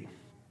be.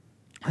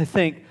 I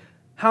think,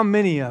 how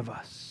many of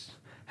us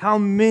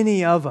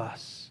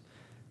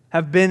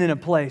have been in a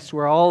place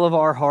where all of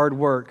our hard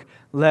work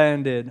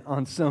landed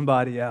on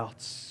somebody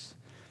else?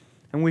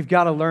 And we've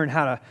got to learn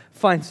how to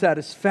find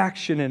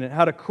satisfaction in it,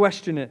 how to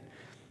question it.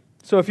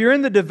 So if you're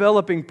in the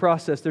developing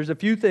process, there's a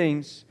few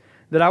things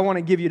that I want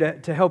to give you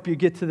to help you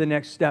get to the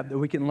next step that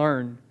we can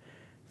learn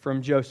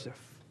from Joseph.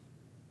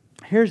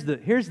 Here's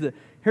the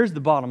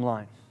bottom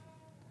line.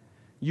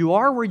 You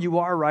are where you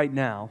are right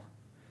now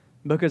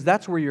because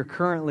that's where you're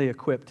currently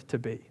equipped to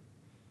be.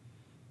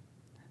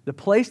 The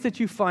place that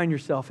you find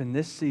yourself in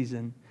this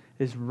season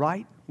is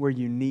right where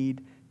you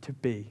need to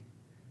be.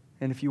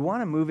 And if you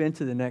want to move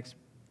into the next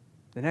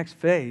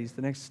phase,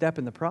 the next step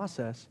in the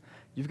process,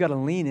 you've got to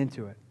lean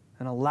into it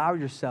and allow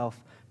yourself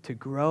to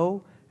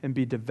grow and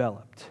be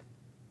developed.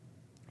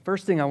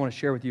 First thing I want to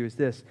share with you is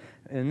this.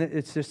 And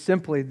it's just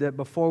simply that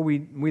before we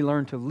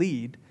learn to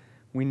lead,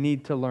 we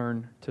need to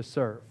learn to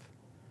serve.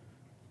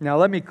 Now,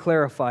 let me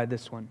clarify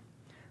this one.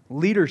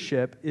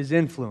 Leadership is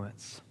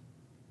influence.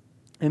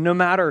 And no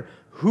matter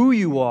who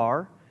you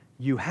are,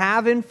 you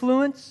have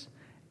influence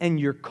and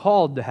you're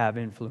called to have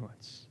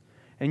influence.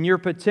 And your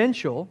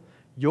potential,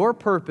 your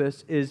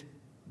purpose is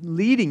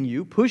leading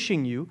you,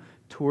 pushing you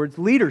towards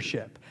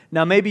leadership.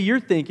 Now, maybe you're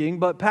thinking,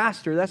 but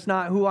Pastor, that's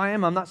not who I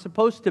am. I'm not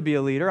supposed to be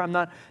a leader.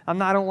 I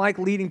don't like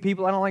leading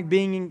people. I don't like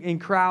being in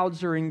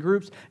crowds or in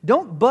groups.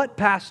 Don't butt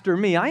pastor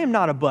me. I am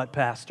not a butt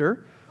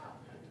pastor.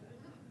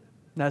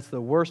 That's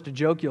the worst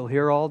joke you'll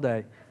hear all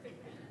day.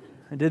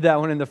 I did that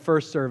one in the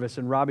first service,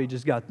 and Robbie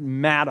just got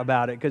mad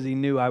about it because he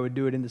knew I would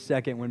do it in the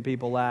second when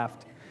people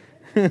laughed.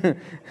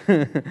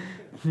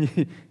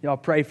 Y'all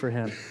pray for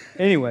him.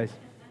 Anyways.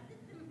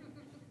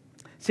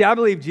 See, I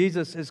believe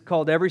Jesus has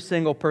called every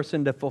single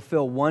person to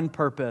fulfill one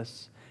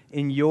purpose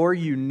in your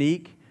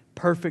unique,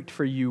 perfect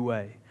for you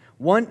way.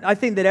 I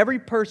think that every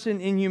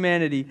person in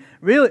humanity,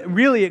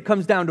 really it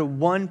comes down to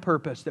one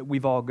purpose that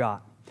we've all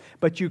got.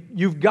 But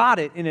you've got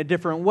it in a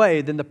different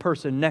way than the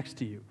person next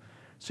to you.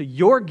 So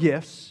your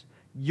gifts,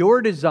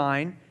 your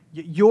design,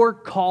 your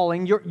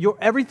calling, your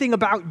everything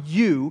about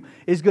you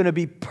is going to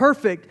be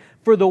perfect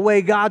for the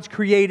way God's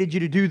created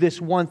you to do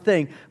this one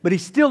thing. But He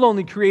still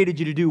only created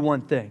you to do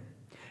one thing.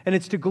 And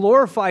it's to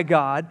glorify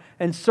God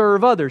and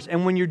serve others.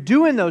 And when you're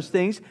doing those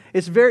things,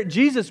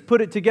 Jesus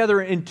put it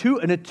together in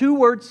a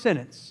two-word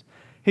sentence.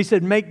 He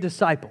said, make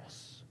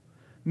disciples.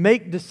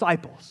 Make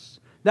disciples.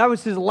 That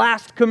was His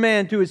last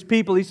command to His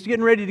people. He's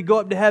getting ready to go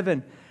up to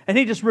heaven. And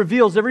He just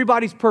reveals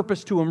everybody's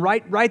purpose to him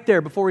right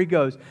there before He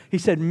goes. He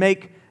said,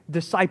 make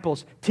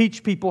disciples.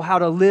 Teach people how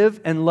to live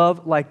and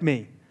love like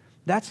me.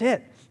 That's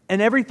it.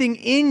 And everything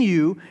in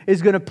you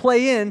is going to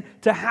play in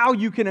to how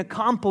you can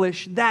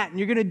accomplish that. And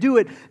you're going to do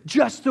it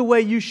just the way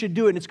you should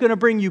do it. And it's going to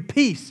bring you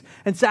peace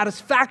and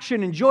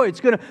satisfaction and joy. It's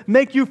going to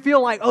make you feel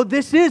like, oh,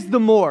 this is the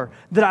more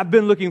that I've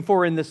been looking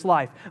for in this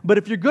life. But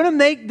if you're going to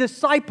make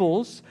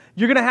disciples,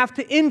 you're going to have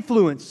to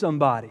influence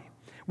somebody,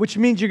 which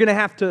means you're going to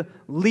have to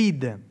lead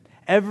them.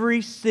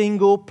 Every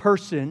single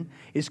person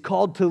is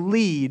called to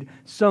lead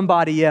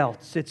somebody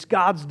else. It's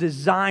God's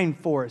design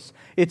for us.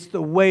 It's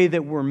the way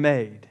that we're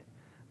made.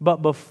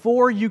 But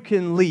before you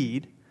can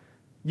lead,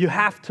 you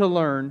have to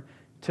learn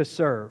to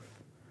serve.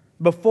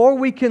 Before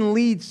we can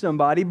lead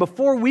somebody,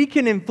 before we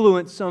can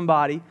influence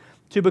somebody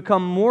to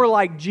become more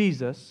like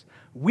Jesus,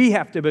 we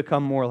have to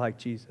become more like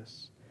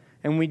Jesus.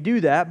 And we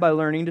do that by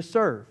learning to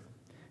serve.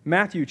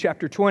 Matthew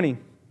chapter 20,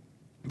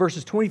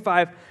 verses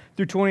 25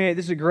 through 28.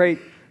 This is a great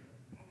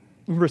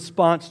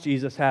response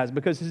Jesus has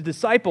because His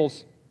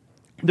disciples,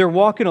 they're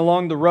walking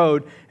along the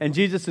road, and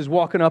Jesus is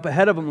walking up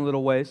ahead of them a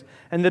little ways.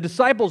 And the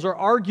disciples are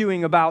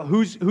arguing about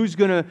who's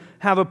going to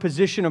have a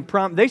position of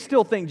prominence. They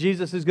still think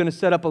Jesus is going to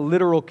set up a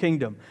literal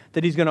kingdom,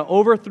 that He's going to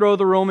overthrow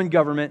the Roman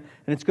government,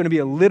 and it's going to be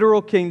a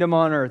literal kingdom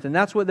on earth. And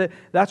that's what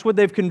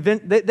they've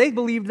convinced. They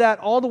believed that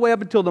all the way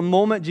up until the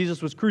moment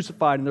Jesus was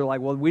crucified. And they're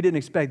like, well, we didn't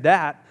expect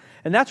that.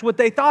 And that's what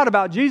they thought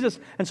about Jesus.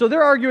 And so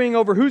they're arguing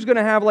over who's going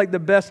to have like the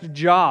best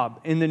job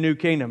in the new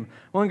kingdom.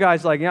 One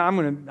guy's like, yeah, I'm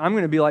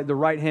going to be like the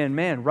right-hand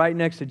man right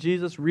next to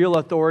Jesus, real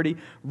authority,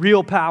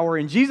 real power.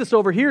 And Jesus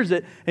overhears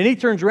it, and He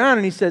turns around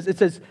and it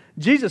says,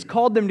 Jesus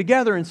called them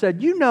together and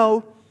said, you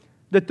know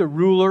that the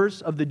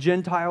rulers of the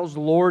Gentiles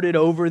lord it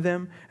over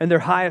them, and their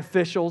high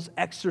officials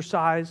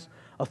exercise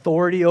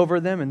authority over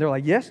them. And they're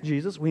like, yes,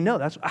 Jesus, we know.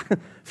 That's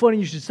funny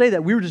you should say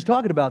that. We were just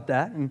talking about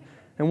that.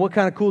 And what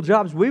kind of cool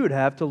jobs we would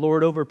have to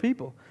lord over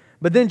people.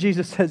 But then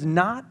Jesus says,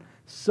 not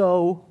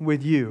so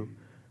with you.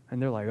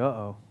 And they're like,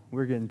 uh-oh,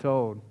 we're getting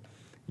told.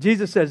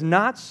 Jesus says,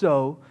 not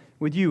so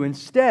with you.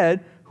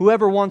 Instead,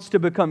 whoever wants to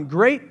become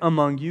great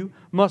among you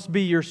must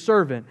be your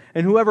servant.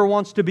 And whoever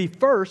wants to be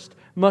first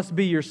must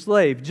be your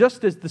slave.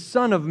 Just as the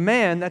Son of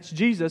Man, that's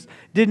Jesus,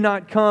 did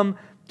not come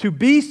to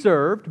be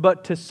served,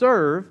 but to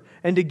serve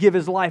and to give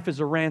His life as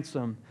a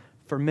ransom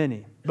for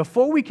many.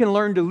 Before we can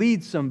learn to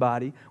lead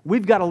somebody,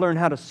 we've got to learn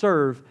how to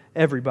serve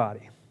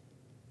everybody.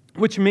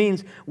 Which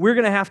means we're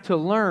going to have to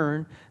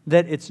learn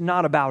that it's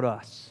not about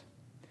us.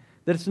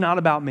 That it's not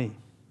about me.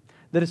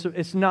 That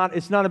it's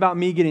not about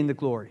me getting the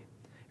glory.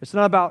 It's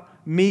not about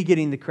me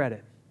getting the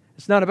credit.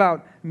 It's not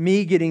about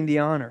me getting the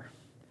honor.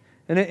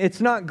 And it's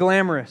not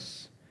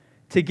glamorous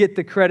to get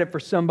the credit for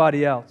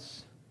somebody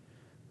else.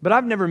 But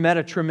I've never met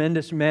a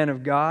tremendous man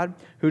of God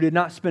who did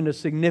not spend a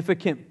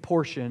significant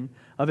portion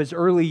of his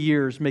early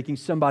years making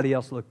somebody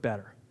else look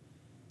better.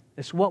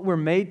 It's what we're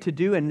made to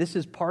do, and this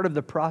is part of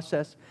the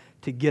process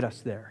to get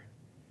us there.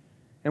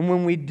 And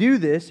when we do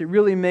this, it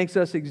really makes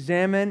us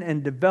examine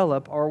and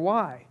develop our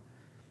why.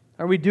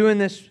 Are we doing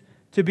this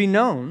to be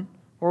known,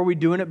 or are we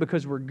doing it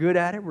because we're good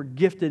at it, we're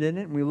gifted in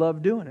it, and we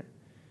love doing it?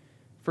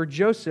 For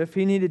Joseph,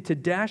 he needed to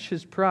dash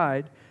his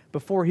pride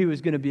before he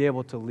was going to be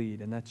able to lead,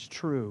 and that's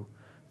true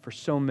for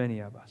so many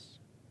of us.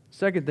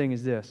 Second thing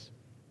is this.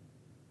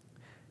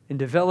 In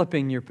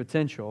developing your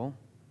potential,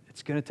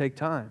 it's going to take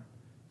time.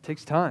 It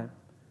takes time.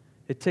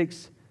 It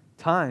takes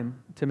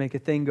time to make a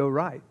thing go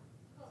right.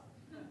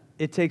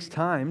 it takes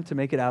time to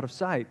make it out of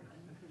sight.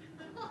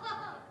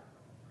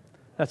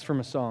 That's from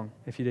a song,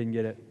 if you didn't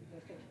get it.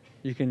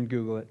 You can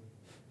Google it.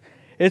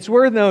 It's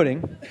worth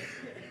noting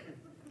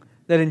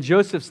that in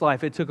Joseph's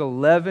life, it took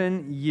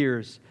 11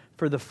 years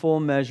for the full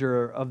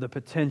measure of the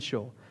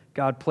potential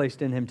God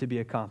placed in him to be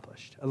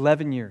accomplished.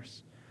 11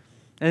 years.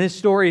 And his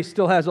story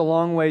still has a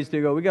long ways to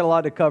go. We got a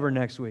lot to cover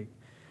next week.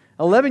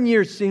 11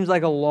 years seems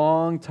like a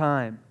long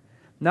time.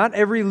 Not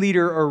every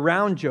leader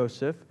around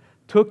Joseph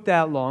took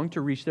that long to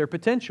reach their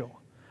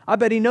potential. I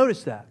bet he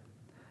noticed that.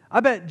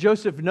 I bet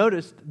Joseph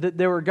noticed that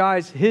there were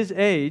guys his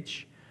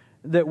age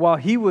that while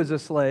he was a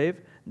slave,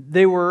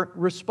 they were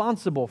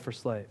responsible for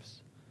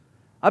slaves.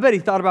 I bet he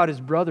thought about his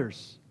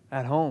brothers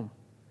at home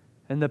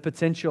and the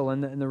potential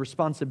and the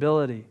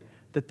responsibility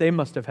that they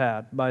must have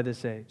had by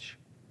this age.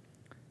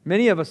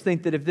 Many of us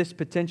think that if this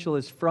potential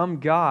is from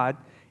God,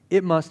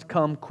 it must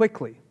come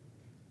quickly.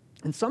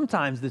 And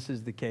sometimes this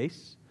is the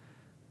case,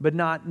 but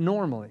not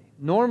normally.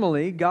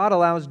 Normally, God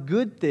allows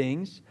good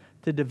things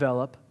to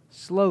develop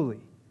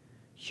slowly.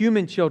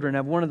 Human children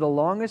have one of the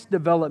longest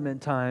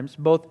development times,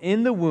 both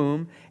in the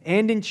womb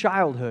and in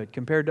childhood,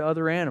 compared to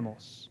other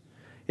animals.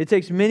 It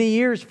takes many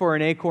years for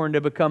an acorn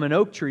to become an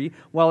oak tree,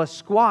 while a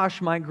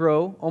squash might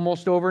grow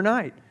almost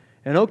overnight.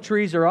 And oak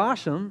trees are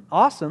awesome,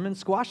 and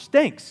squash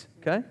stinks,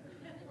 okay?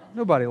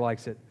 Nobody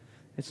likes it.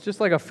 It's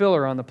just like a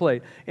filler on the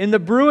plate. In the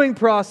brewing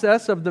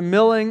process of the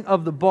milling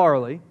of the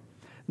barley,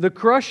 the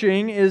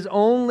crushing is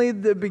only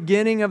the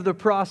beginning of the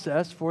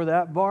process for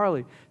that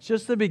barley. It's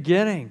just the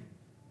beginning.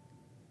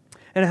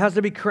 And it has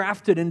to be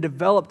crafted and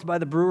developed by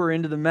the brewer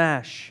into the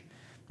mash.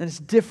 And it's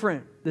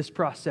different, this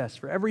process,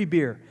 for every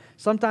beer.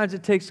 Sometimes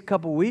it takes a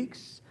couple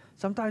weeks.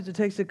 Sometimes it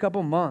takes a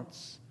couple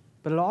months.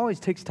 But it always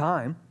takes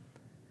time.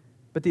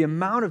 But the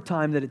amount of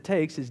time that it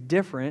takes is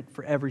different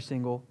for every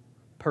single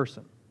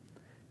person.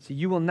 So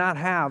you will not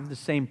have the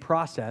same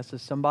process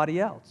as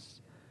somebody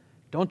else.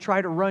 Don't try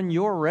to run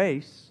your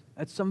race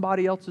at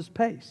somebody else's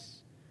pace.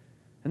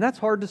 And that's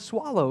hard to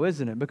swallow,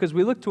 isn't it? Because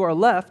we look to our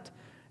left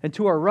and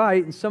to our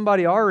right, and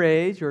somebody our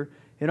age or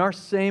in our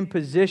same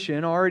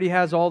position already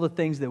has all the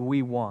things that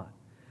we want.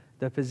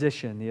 The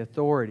position, the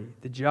authority,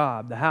 the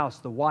job, the house,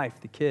 the wife,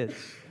 the kids,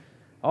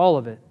 all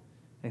of it.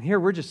 And here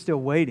we're just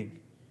still waiting.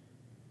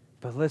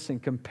 But listen,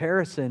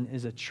 comparison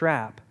is a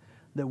trap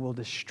that will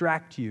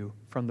distract you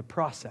from the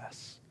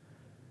process.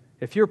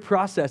 If your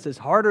process is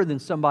harder than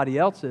somebody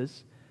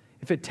else's,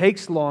 if it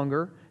takes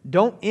longer,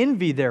 don't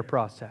envy their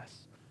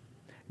process.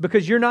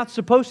 Because you're not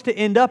supposed to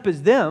end up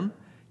as them.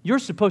 You're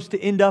supposed to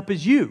end up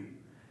as you.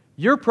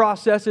 Your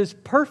process is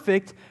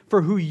perfect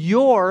for who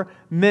you're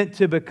meant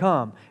to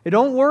become. And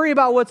don't worry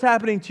about what's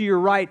happening to your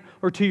right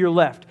or to your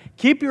left.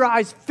 Keep your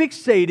eyes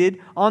fixated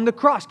on the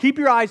cross. Keep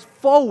your eyes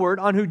forward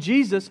on who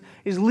Jesus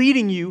is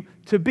leading you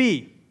to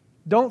be.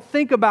 Don't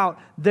think about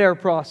their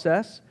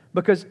process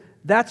because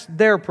that's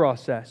their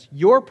process.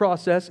 Your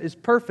process is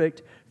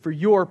perfect for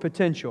your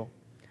potential.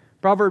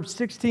 Proverbs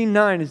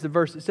 16:9 is the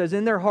verse that says,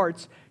 "In their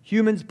hearts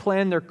humans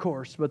plan their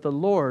course, but the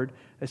Lord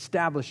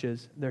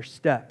establishes their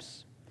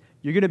steps."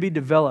 You're going to be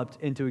developed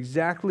into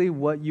exactly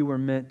what you were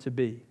meant to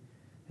be.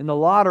 In the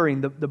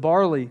lautering, the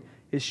barley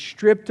is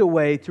stripped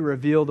away to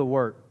reveal the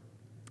wort.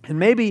 And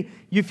maybe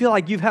you feel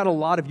like you've had a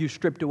lot of you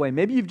stripped away.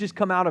 Maybe you've just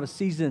come out of a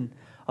season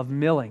of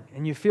milling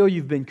and you feel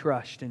you've been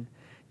crushed and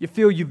you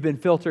feel you've been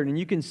filtered and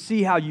you can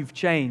see how you've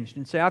changed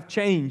and say, I've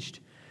changed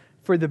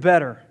for the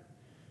better.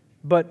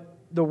 But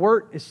the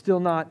wort is still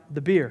not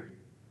the beer.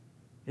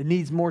 It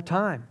needs more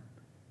time.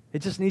 It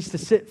just needs to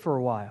sit for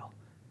a while.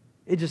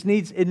 It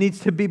needs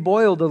to be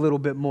boiled a little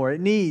bit more.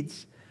 It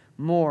needs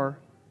more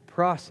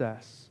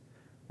process.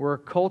 We're a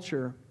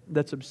culture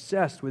that's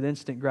obsessed with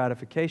instant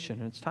gratification.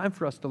 And it's time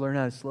for us to learn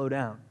how to slow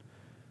down.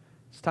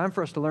 It's time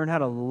for us to learn how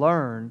to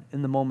learn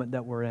in the moment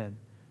that we're in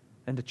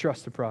and to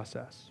trust the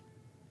process.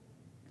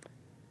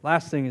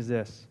 Last thing is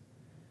this.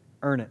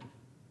 Earn it.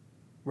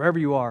 Wherever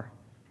you are.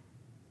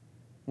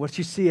 What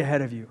you see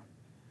ahead of you.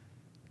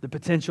 The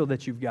potential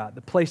that you've got.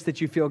 The place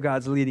that you feel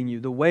God's leading you.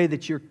 The way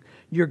that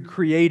you're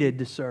created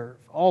to serve.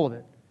 All of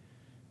it.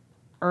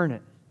 Earn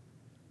it.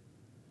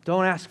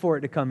 Don't ask for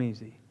it to come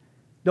easy.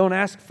 Don't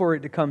ask for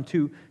it to come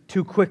too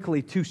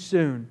quickly, too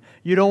soon.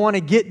 You don't want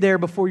to get there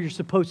before you're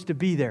supposed to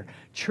be there.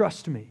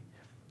 Trust me.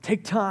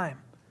 Take time.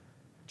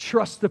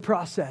 Trust the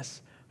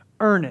process.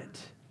 Earn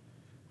it.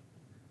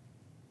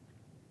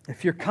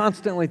 If you're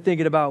constantly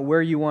thinking about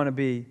where you want to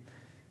be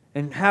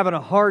and having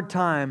a hard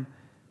time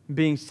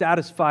being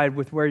satisfied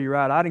with where you're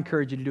at, I'd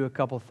encourage you to do a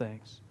couple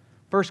things.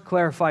 First,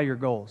 clarify your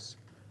goals.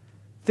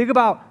 Think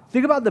about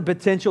the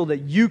potential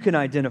that you can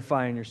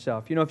identify in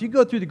yourself. You know, if you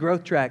go through the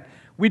growth track,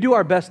 we do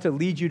our best to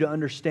lead you to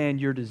understand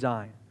your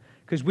design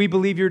because we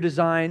believe your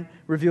design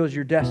reveals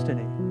your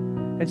destiny.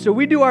 And so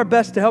we do our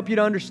best to help you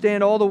to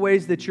understand all the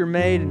ways that you're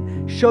made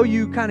and show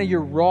you kind of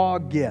your raw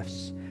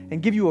gifts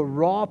and give you a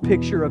raw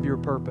picture of your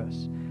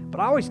purpose. But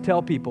I always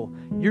tell people,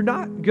 you're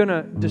not going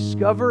to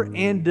discover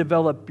and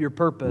develop your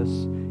purpose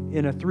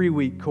in a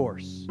 3-week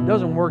course. It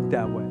doesn't work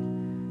that way.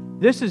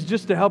 This is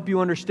just to help you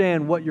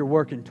understand what you're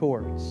working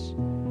towards.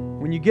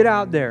 when you get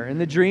out there in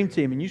the dream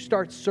team and you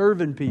start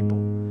serving people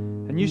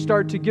and you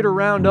start to get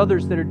around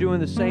others that are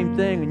doing the same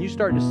thing and you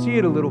start to see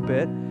it a little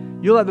bit,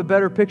 you'll have a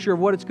better picture of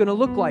what it's going to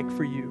look like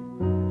for you.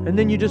 And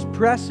then you just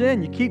press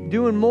in. You keep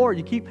doing more.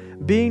 You keep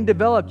being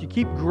developed. You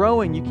keep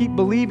growing. You keep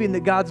believing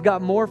that God's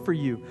got more for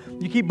you.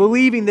 You keep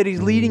believing that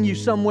He's leading you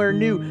somewhere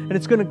new and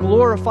it's going to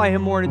glorify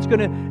Him more and it's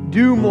going to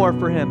do more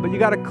for Him. But you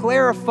got to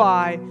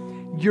clarify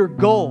your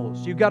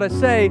goals. You've got to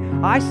say,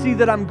 I see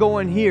that I'm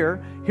going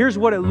here. Here's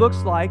what it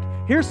looks like.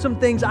 Here's some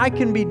things I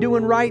can be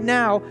doing right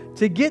now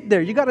to get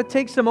there. You got to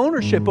take some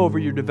ownership over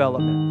your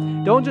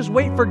development. Don't just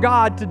wait for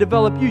God to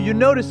develop you. You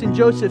notice in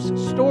Joseph's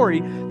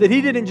story that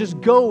he didn't just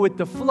go with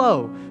the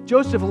flow.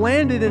 Joseph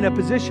landed in a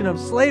position of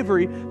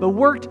slavery, but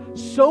worked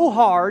so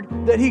hard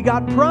that he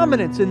got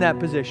prominence in that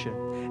position.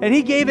 And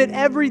he gave it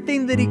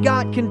everything that he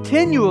got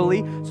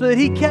continually so that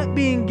he kept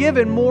being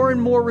given more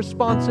and more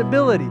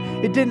responsibility.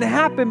 It didn't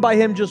happen by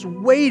him just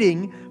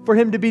waiting for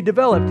him to be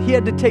developed. He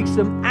had to take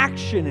some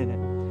action in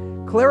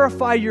it.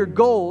 Clarify your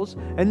goals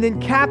and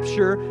then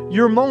capture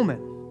your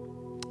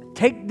moment.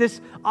 Take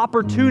this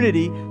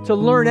opportunity to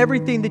learn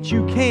everything that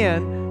you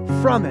can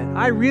from it.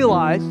 I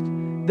realized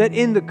that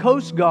in the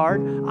Coast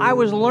Guard, I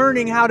was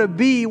learning how to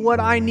be what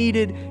I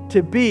needed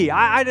to be.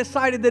 I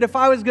decided that if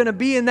I was going to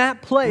be in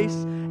that place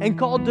and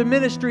called to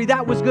ministry,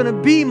 that was going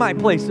to be my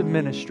place of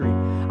ministry.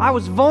 I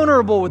was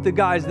vulnerable with the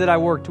guys that I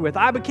worked with.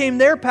 I became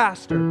their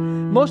pastor.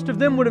 Most of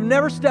them would have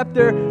never stepped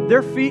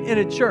their feet in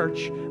a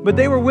church, but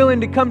they were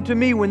willing to come to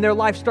me when their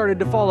life started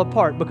to fall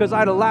apart because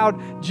I'd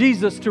allowed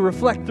Jesus to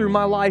reflect through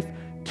my life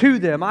to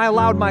them. I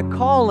allowed my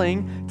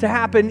calling to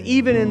happen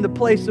even in the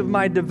place of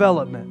my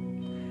development.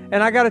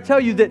 And I got to tell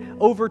you that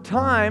over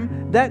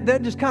time,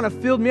 that just kind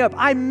of filled me up.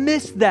 I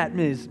missed that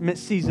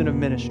season of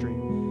ministry.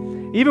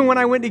 Even when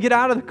I went to get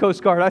out of the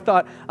Coast Guard, I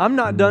thought, I'm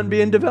not done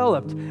being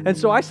developed. And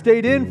so I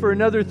stayed in for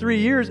another 3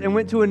 years and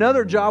went to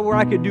another job where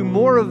I could do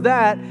more of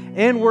that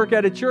and work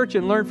at a church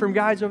and learn from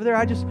guys over there.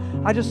 I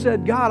just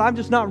said, God, I'm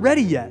just not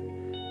ready yet.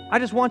 I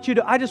just want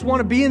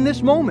to be in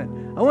this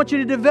moment. I want you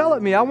to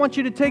develop me. I want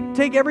you to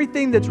take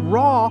everything that's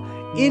raw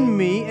in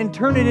me and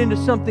turn it into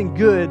something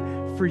good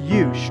for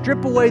you.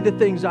 Strip away the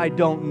things I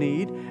don't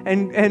need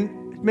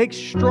and make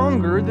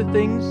stronger the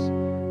things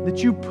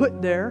that you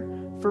put there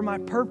for my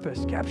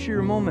purpose. Capture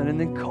your moment and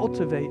then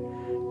cultivate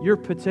your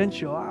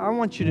potential. I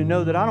want you to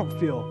know that I don't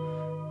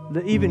feel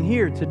that even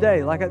here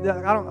today, like I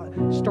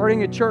don't,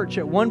 starting a church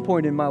at one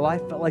point in my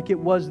life felt like it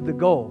was the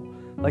goal,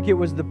 like it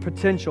was the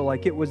potential,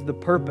 like it was the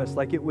purpose,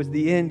 like it was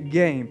the end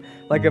game.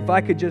 Like if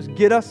I could just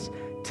get us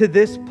to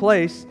this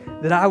place,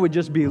 that I would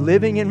just be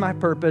living in my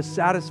purpose,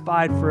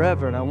 satisfied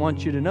forever. And I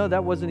want you to know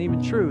that wasn't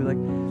even true. Like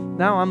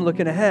now I'm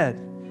looking ahead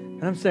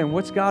and I'm saying,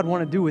 what's God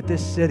want to do with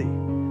this city?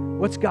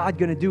 What's God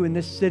going to do in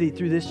this city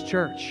through this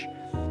church?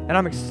 And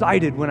I'm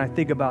excited when I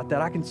think about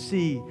that. I can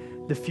see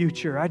the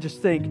future. I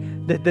just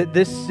think that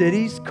this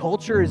city's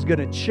culture is going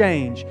to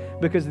change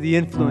because of the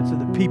influence of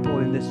the people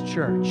in this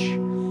church.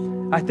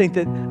 I think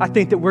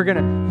that we're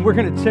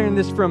gonna turn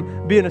this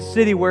from being a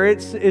city where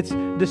it's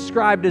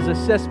described as a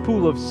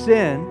cesspool of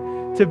sin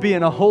to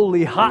being a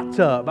holy hot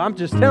tub. I'm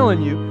just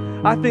telling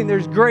you, I think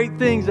there's great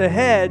things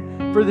ahead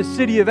for the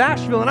city of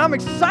Asheville, and I'm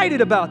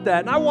excited about that,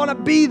 and I want to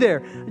be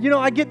there. You know,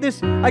 I get this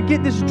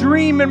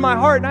dream in my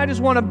heart, and I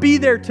just want to be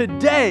there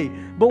today.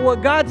 But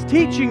what God's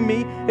teaching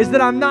me is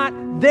that I'm not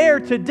there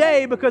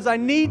today because I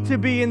need to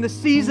be in the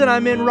season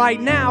I'm in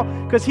right now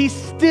because He's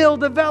still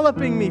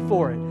developing me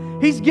for it.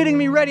 He's getting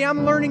me ready.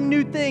 I'm learning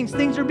new things.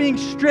 Things are being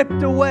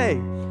stripped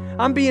away.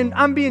 I'm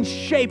being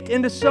shaped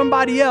into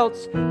somebody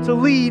else to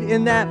lead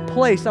in that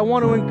place. I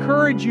want to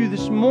encourage you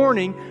this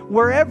morning,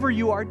 wherever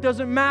you are. It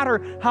doesn't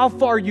matter how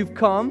far you've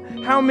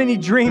come, how many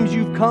dreams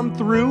you've come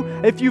through,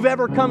 if you've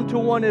ever come to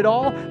one at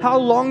all, how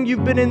long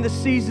you've been in the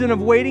season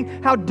of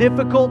waiting, how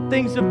difficult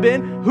things have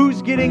been,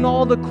 who's getting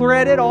all the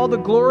credit, all the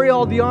glory,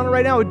 all the honor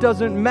right now. It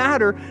doesn't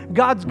matter.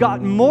 God's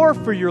got more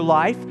for your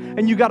life,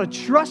 and you got to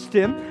trust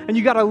Him, and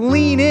you got to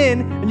lean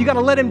in, and you got to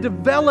let Him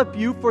develop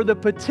you for the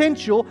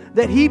potential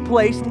that He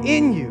placed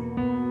in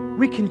you.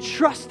 We can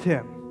trust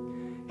Him.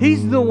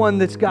 He's the one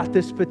that's got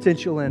this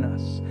potential in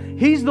us.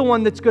 He's the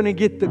one that's going to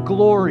get the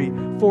glory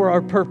for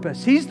our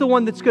purpose. He's the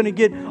one that's going to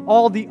get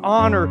all the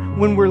honor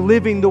when we're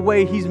living the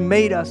way He's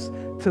made us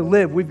to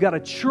live. We've got to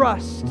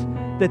trust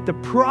that the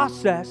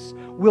process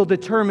will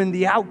determine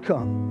the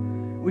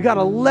outcome. We got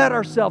to let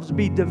ourselves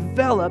be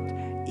developed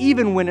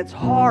even when it's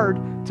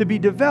hard to be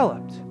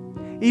developed.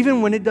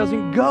 Even when it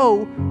doesn't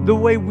go the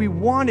way we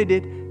wanted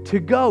it to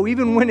go,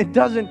 even when it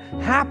doesn't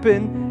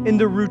happen in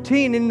the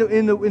routine, in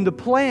the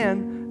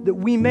plan that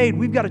we made,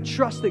 we've got to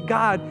trust that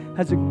God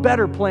has a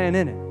better plan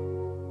in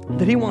it,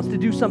 that He wants to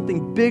do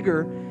something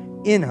bigger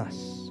in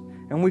us,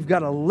 and we've got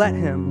to let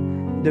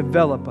Him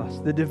develop us.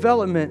 The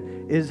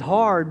development is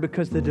hard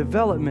because the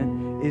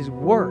development is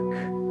work,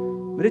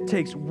 but it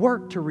takes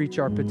work to reach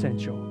our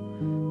potential,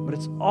 but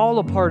it's all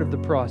a part of the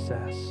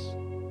process.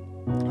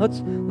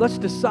 Let's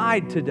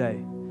decide today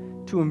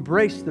to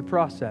embrace the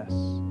process.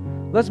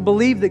 Let's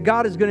believe that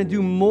God is going to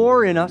do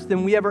more in us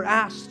than we ever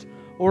asked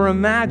or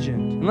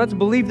imagined. And let's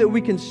believe that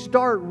we can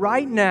start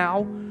right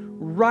now,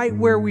 right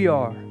where we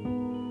are.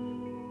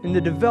 In the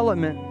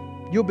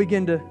development, you'll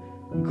begin to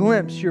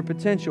glimpse your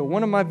potential.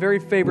 One of my very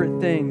favorite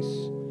things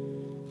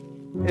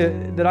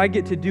that I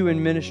get to do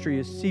in ministry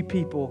is see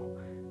people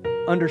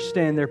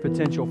understand their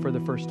potential for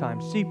the first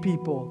time. See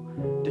people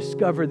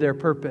discover their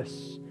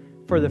purpose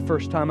for the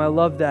first time. I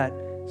love that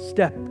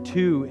step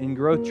 2 in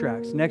Growth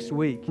Tracks next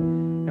week.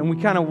 And we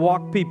kind of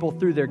walk people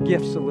through their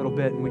gifts a little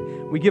bit.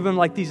 And we give them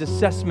like these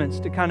assessments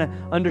to kind of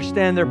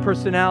understand their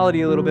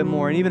personality a little bit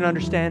more and even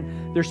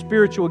understand their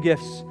spiritual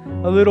gifts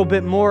a little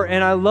bit more.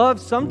 And I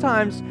love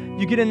sometimes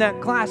you get in that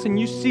class and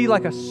you see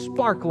like a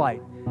spark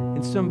light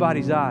in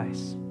somebody's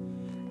eyes.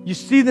 You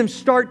see them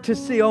start to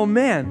see, oh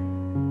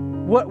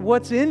man,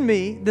 what's in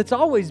me that's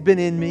always been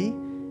in me,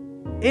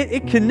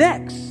 it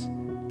connects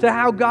to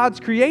how God's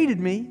created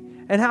me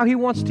and how He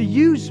wants to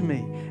use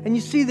me. And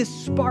you see this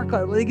spark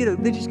light,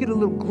 they just get a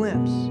little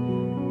glimpse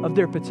of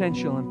their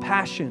potential. And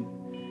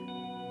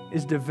passion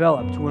is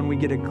developed when we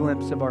get a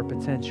glimpse of our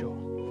potential.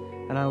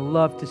 And I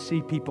love to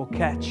see people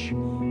catch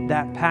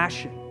that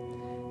passion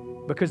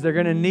because they're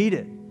going to need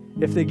it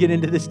if they get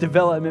into this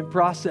development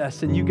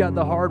process. And you got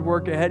the hard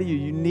work ahead of you.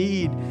 You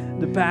need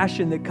the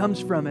passion that comes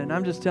from it. And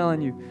I'm just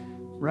telling you,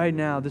 right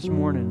now, this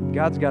morning,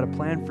 God's got a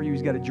plan for you.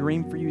 He's got a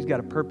dream for you. He's got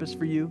a purpose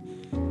for you.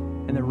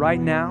 And that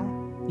right now,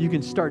 you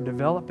can start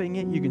developing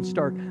it. You can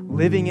start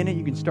living in it.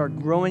 You can start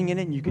growing in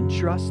it. And you can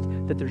trust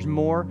that there's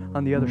more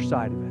on the other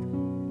side of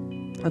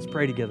it. Let's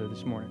pray together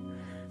this morning.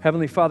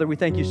 Heavenly Father, we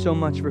thank you so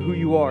much for who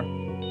you are,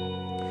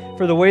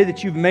 for the way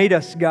that you've made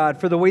us, God,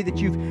 for the way that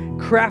you've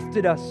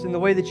crafted us and the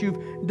way that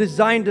you've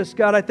designed us,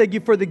 God. I thank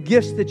you for the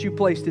gifts that you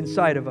placed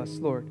inside of us,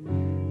 Lord,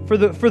 for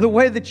the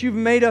way that you've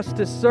made us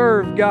to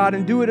serve, God,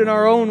 and do it in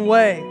our own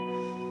way.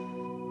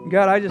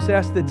 God, I just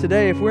ask that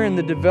today, if we're in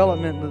the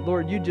development, that,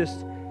 Lord, you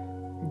just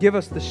give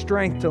us the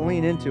strength to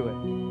lean into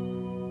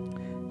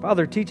it.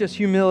 Father, teach us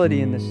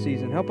humility in this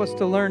season. Help us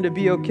to learn to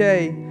be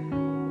okay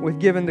with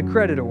giving the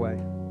credit away.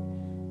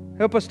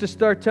 Help us to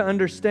start to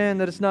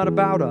understand that it's not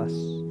about us.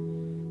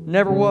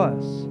 Never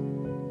was.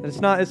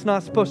 That it's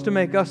not supposed to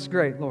make us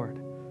great, Lord.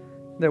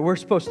 That we're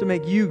supposed to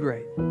make you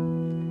great.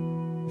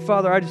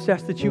 Father, I just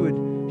ask that you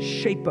would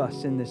shape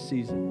us in this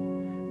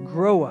season.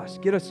 Grow us.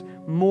 Get us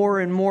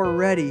more and more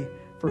ready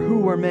for who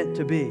we're meant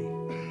to be.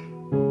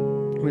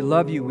 We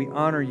love you. We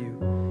honor you.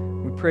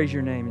 We praise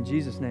your name. In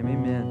Jesus' name,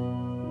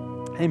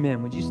 amen.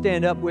 Amen. Would you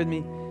stand up with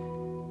me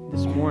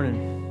this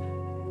morning?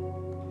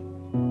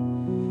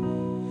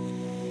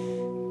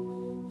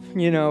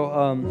 You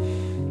know,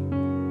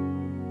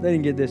 they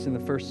didn't get this in the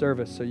first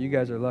service, so you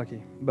guys are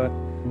lucky. But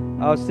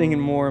I was thinking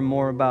more and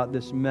more about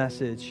this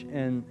message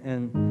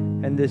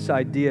and this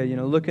idea, you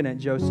know, looking at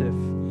Joseph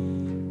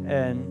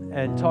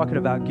and talking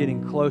about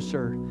getting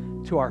closer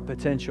to our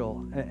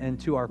potential and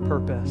to our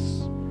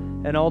purpose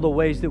and all the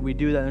ways that we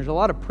do that. And there's a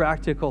lot of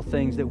practical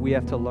things that we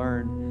have to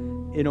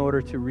learn in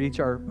order to reach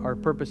our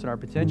purpose and our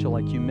potential,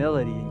 like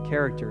humility and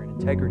character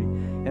and integrity.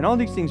 And all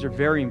these things are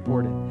very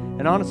important.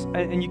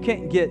 And you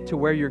can't get to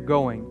where you're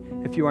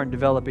going if you aren't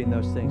developing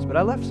those things. But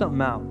I left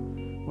something out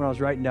when I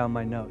was writing down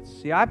my notes.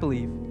 See, I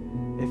believe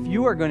if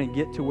you are going to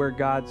get to where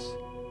God's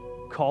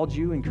called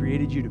you and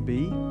created you to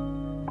be,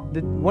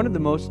 the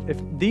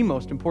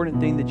most important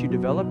thing that you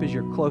develop is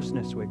your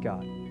closeness with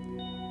God.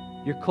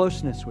 Your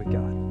closeness with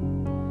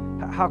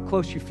God. How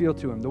close you feel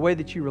to Him, the way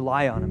that you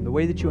rely on Him, the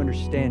way that you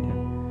understand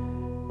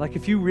Him. Like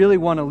if you really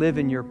want to live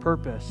in your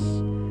purpose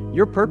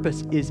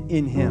is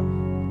in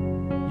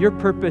Him. Your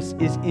purpose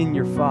is in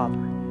your Father.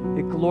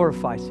 It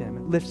glorifies Him.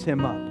 It lifts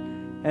Him up.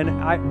 And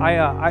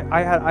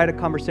I had a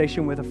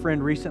conversation with a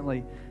friend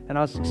recently, and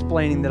I was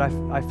explaining that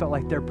I felt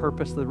like their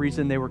purpose, the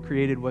reason they were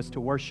created, was to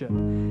worship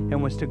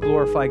and was to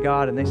glorify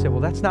God. And they said,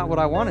 well, that's not what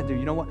I want to do.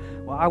 You know what?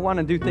 Well, I want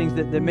to do things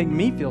that make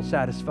me feel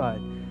satisfied.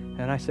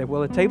 And I said,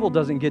 well, a table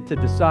doesn't get to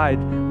decide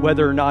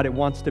whether or not it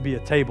wants to be a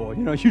table.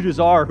 You know, you just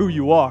are who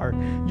you are.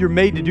 You're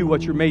made to do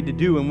what you're made to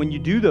do. And when you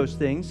do those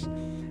things,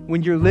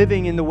 when you're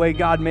living in the way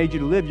God made you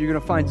to live, you're going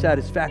to find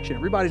satisfaction.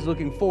 Everybody's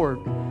looking for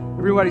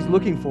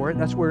it.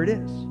 That's where it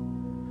is.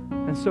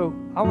 And so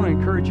I want to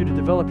encourage you to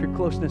develop your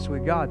closeness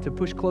with God, to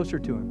push closer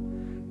to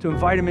Him, to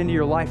invite Him into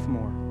your life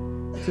more,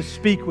 to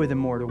speak with Him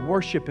more, to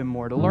worship Him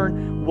more, to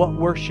learn what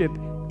worship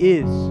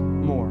is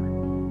more,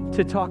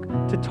 to talk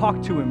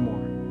to Him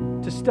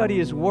more, to study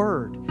His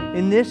Word.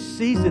 In this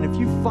season, if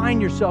you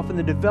find yourself in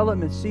the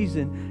development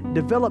season,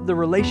 develop the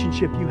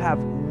relationship you have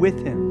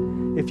with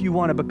Him if you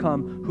want to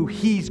become who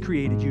He's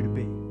created you to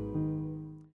be.